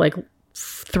sporadic, like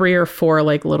 3 or 4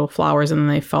 like little flowers and then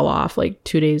they fell off like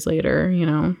 2 days later,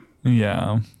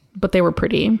 Yeah. But they were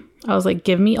pretty. I was like,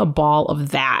 give me a ball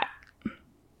of that.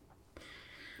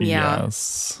 Yeah.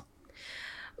 Yes.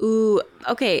 Ooh,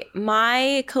 okay.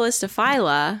 My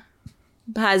Callistophylla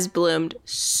has bloomed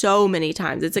so many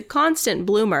times. It's a constant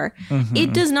bloomer. Mm-hmm.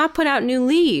 It does not put out new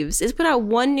leaves. It's put out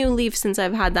 1 new leaf since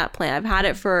I've had that plant. I've had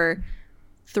it for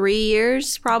 3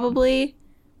 years probably.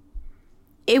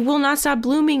 It will not stop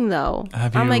blooming though.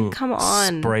 I'm like, come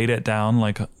on. Sprayed it down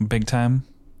like big time?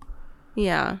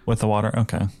 Yeah. With the water?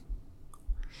 Okay.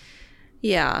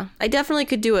 Yeah. I definitely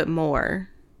could do it more.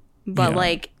 But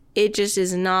like it just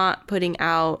is not putting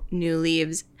out new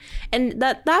leaves. And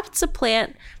that's a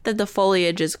plant that the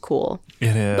foliage is cool.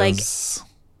 It is. Like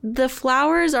the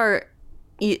flowers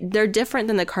they're different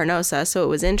than the carnosa, so it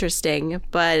was interesting,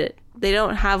 but they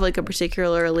don't have like a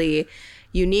particularly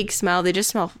unique smell. They just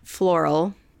smell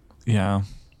floral. Yeah.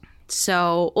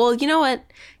 So, well, you know what?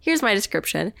 Here's my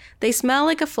description. They smell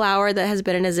like a flower that has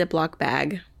been in a Ziploc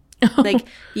bag. Like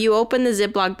you open the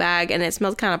Ziploc bag and it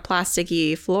smells kind of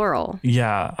plasticky floral.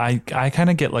 Yeah, I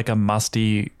kind of get like a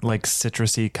musty, like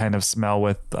citrusy kind of smell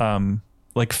with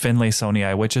like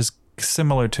Finlaysonii, which is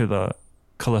similar to the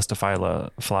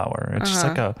Callistophylla flower. It's just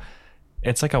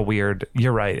it's like a weird.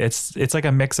 You're right. It's like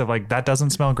a mix of like that doesn't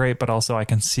smell great, but also I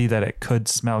can see that it could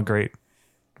smell great.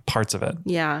 Parts of it.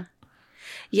 Yeah.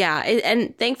 Yeah,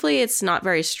 and thankfully it's not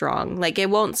very strong. Like it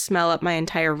won't smell up my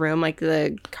entire room like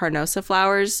the carnosa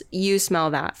flowers. You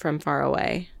smell that from far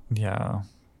away. Yeah.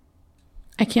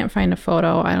 I can't find a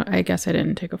photo. I guess I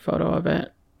didn't take a photo of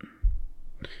it.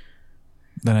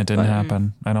 Then it didn't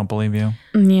happen. I don't believe you.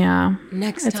 Yeah.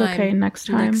 Next it's time. It's okay. Next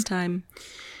time.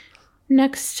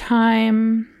 Next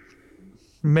time.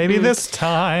 Maybe this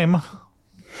time.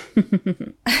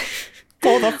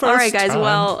 For the first All right, guys. time.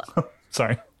 Well,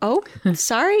 sorry. Oh,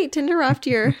 sorry to interrupt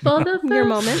your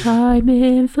moment. Time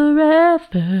in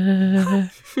forever.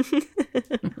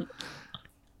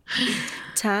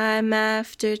 Time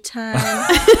after time.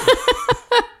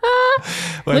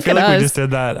 Well, I feel like we just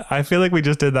did that. I feel like we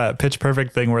just did that Pitch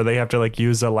Perfect thing where they have to like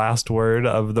use the last word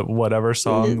of the whatever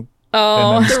song.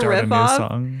 Oh, and then the start a new riff-off?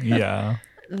 song. Yeah.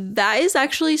 That is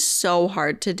actually so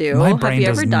hard to do. My brain Have you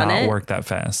does ever done not it? work that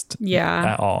fast.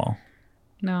 Yeah. At all.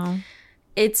 No.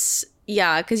 It's,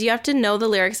 yeah, because you have to know the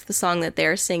lyrics of the song that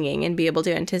they're singing and be able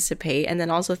to anticipate and then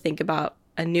also think about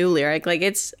a new lyric. Like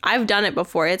I've done it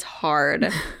before. It's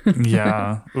hard.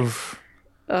 Yeah. Oof.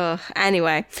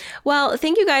 Anyway, well,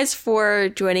 thank you guys for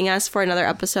joining us for another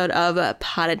episode of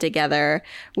Potted Together.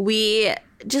 We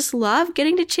just love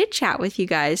getting to chit chat with you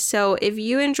guys. So if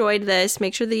you enjoyed this,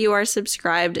 make sure that you are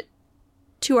subscribed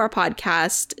to our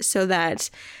podcast so that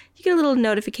you get a little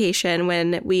notification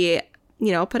when we,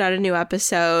 put out a new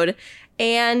episode.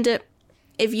 And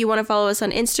if you want to follow us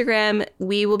on Instagram,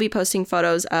 we will be posting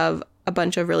photos of a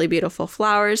bunch of really beautiful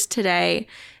flowers today.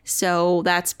 So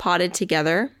that's Potted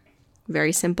Together.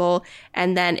 Very simple.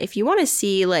 And then if you want to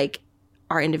see like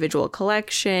our individual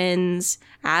collections,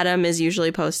 Adam is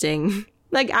usually posting,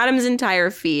 like Adam's entire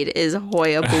feed is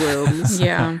Hoya blooms.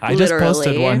 Yeah. I just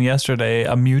posted one yesterday,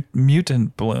 a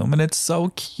mutant bloom, and it's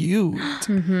so cute.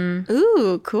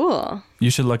 Ooh, cool. You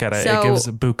should look at it. So- It gives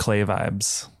boucle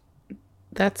vibes.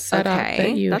 That's set up Okay,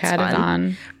 that you that's had fun. it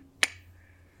on.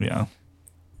 Yeah.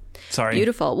 Sorry.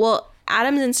 Beautiful. Well,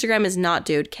 Adam's Instagram is not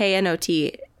dude,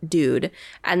 KNOT dude.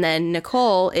 And then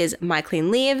Nicole is My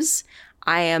Clean Leaves.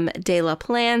 I am De La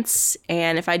Plants.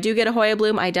 And if I do get a Hoya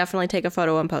bloom, I definitely take a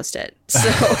photo and post it. So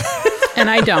And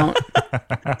I don't.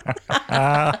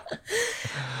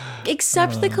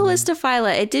 except the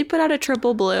Callistophylla. It did put out a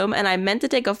triple bloom and I meant to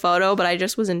take a photo, but I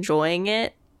just was enjoying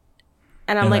it.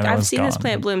 And I'm And like, then it I've was seen this gone.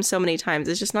 plant bloom so many times.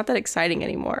 It's just not that exciting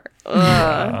anymore.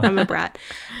 Ugh, I'm a brat.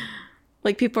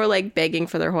 Like people are like begging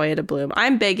for their Hoya to bloom.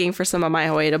 I'm begging for some of my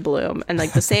Hoya to bloom. And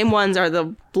like the same ones are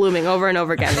the blooming over and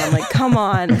over again. And I'm like, come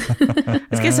on,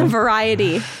 let's get some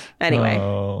variety. Anyway.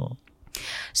 Oh.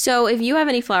 So if you have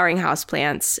any flowering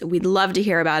houseplants, we'd love to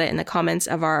hear about it in the comments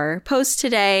of our post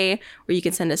today, or you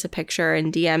can send us a picture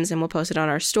in DMs and we'll post it on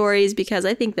our stories because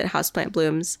I think that houseplant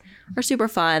blooms are super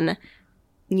fun,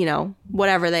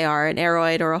 whatever they are, an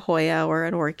aroid or a Hoya or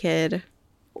an orchid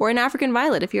or an African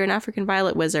violet. If you're an African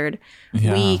violet wizard,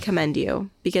 we commend you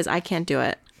because I can't do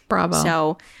it. Bravo.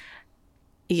 So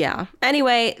yeah.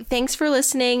 Anyway, thanks for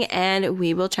listening and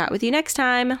we will chat with you next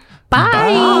time.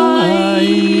 Bye.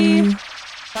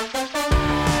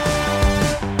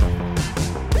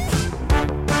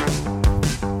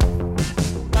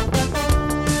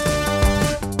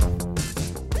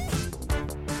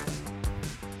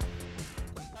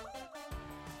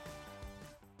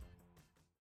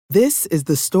 This is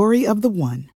the story of the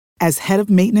one. As head of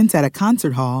maintenance at a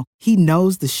concert hall, he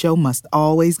knows the show must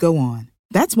always go on.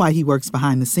 That's why he works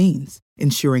behind the scenes,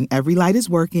 ensuring every light is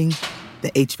working,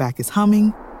 the HVAC is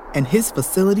humming, and his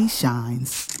facility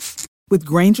shines. With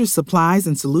Grainger's supplies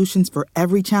and solutions for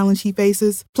every challenge he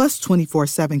faces, plus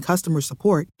 24/7 customer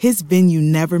support, his venue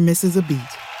never misses a beat.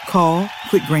 Call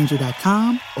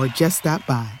quickgrainger.com or just stop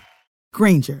by.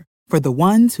 Grainger, for the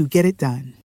ones who get it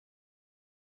done.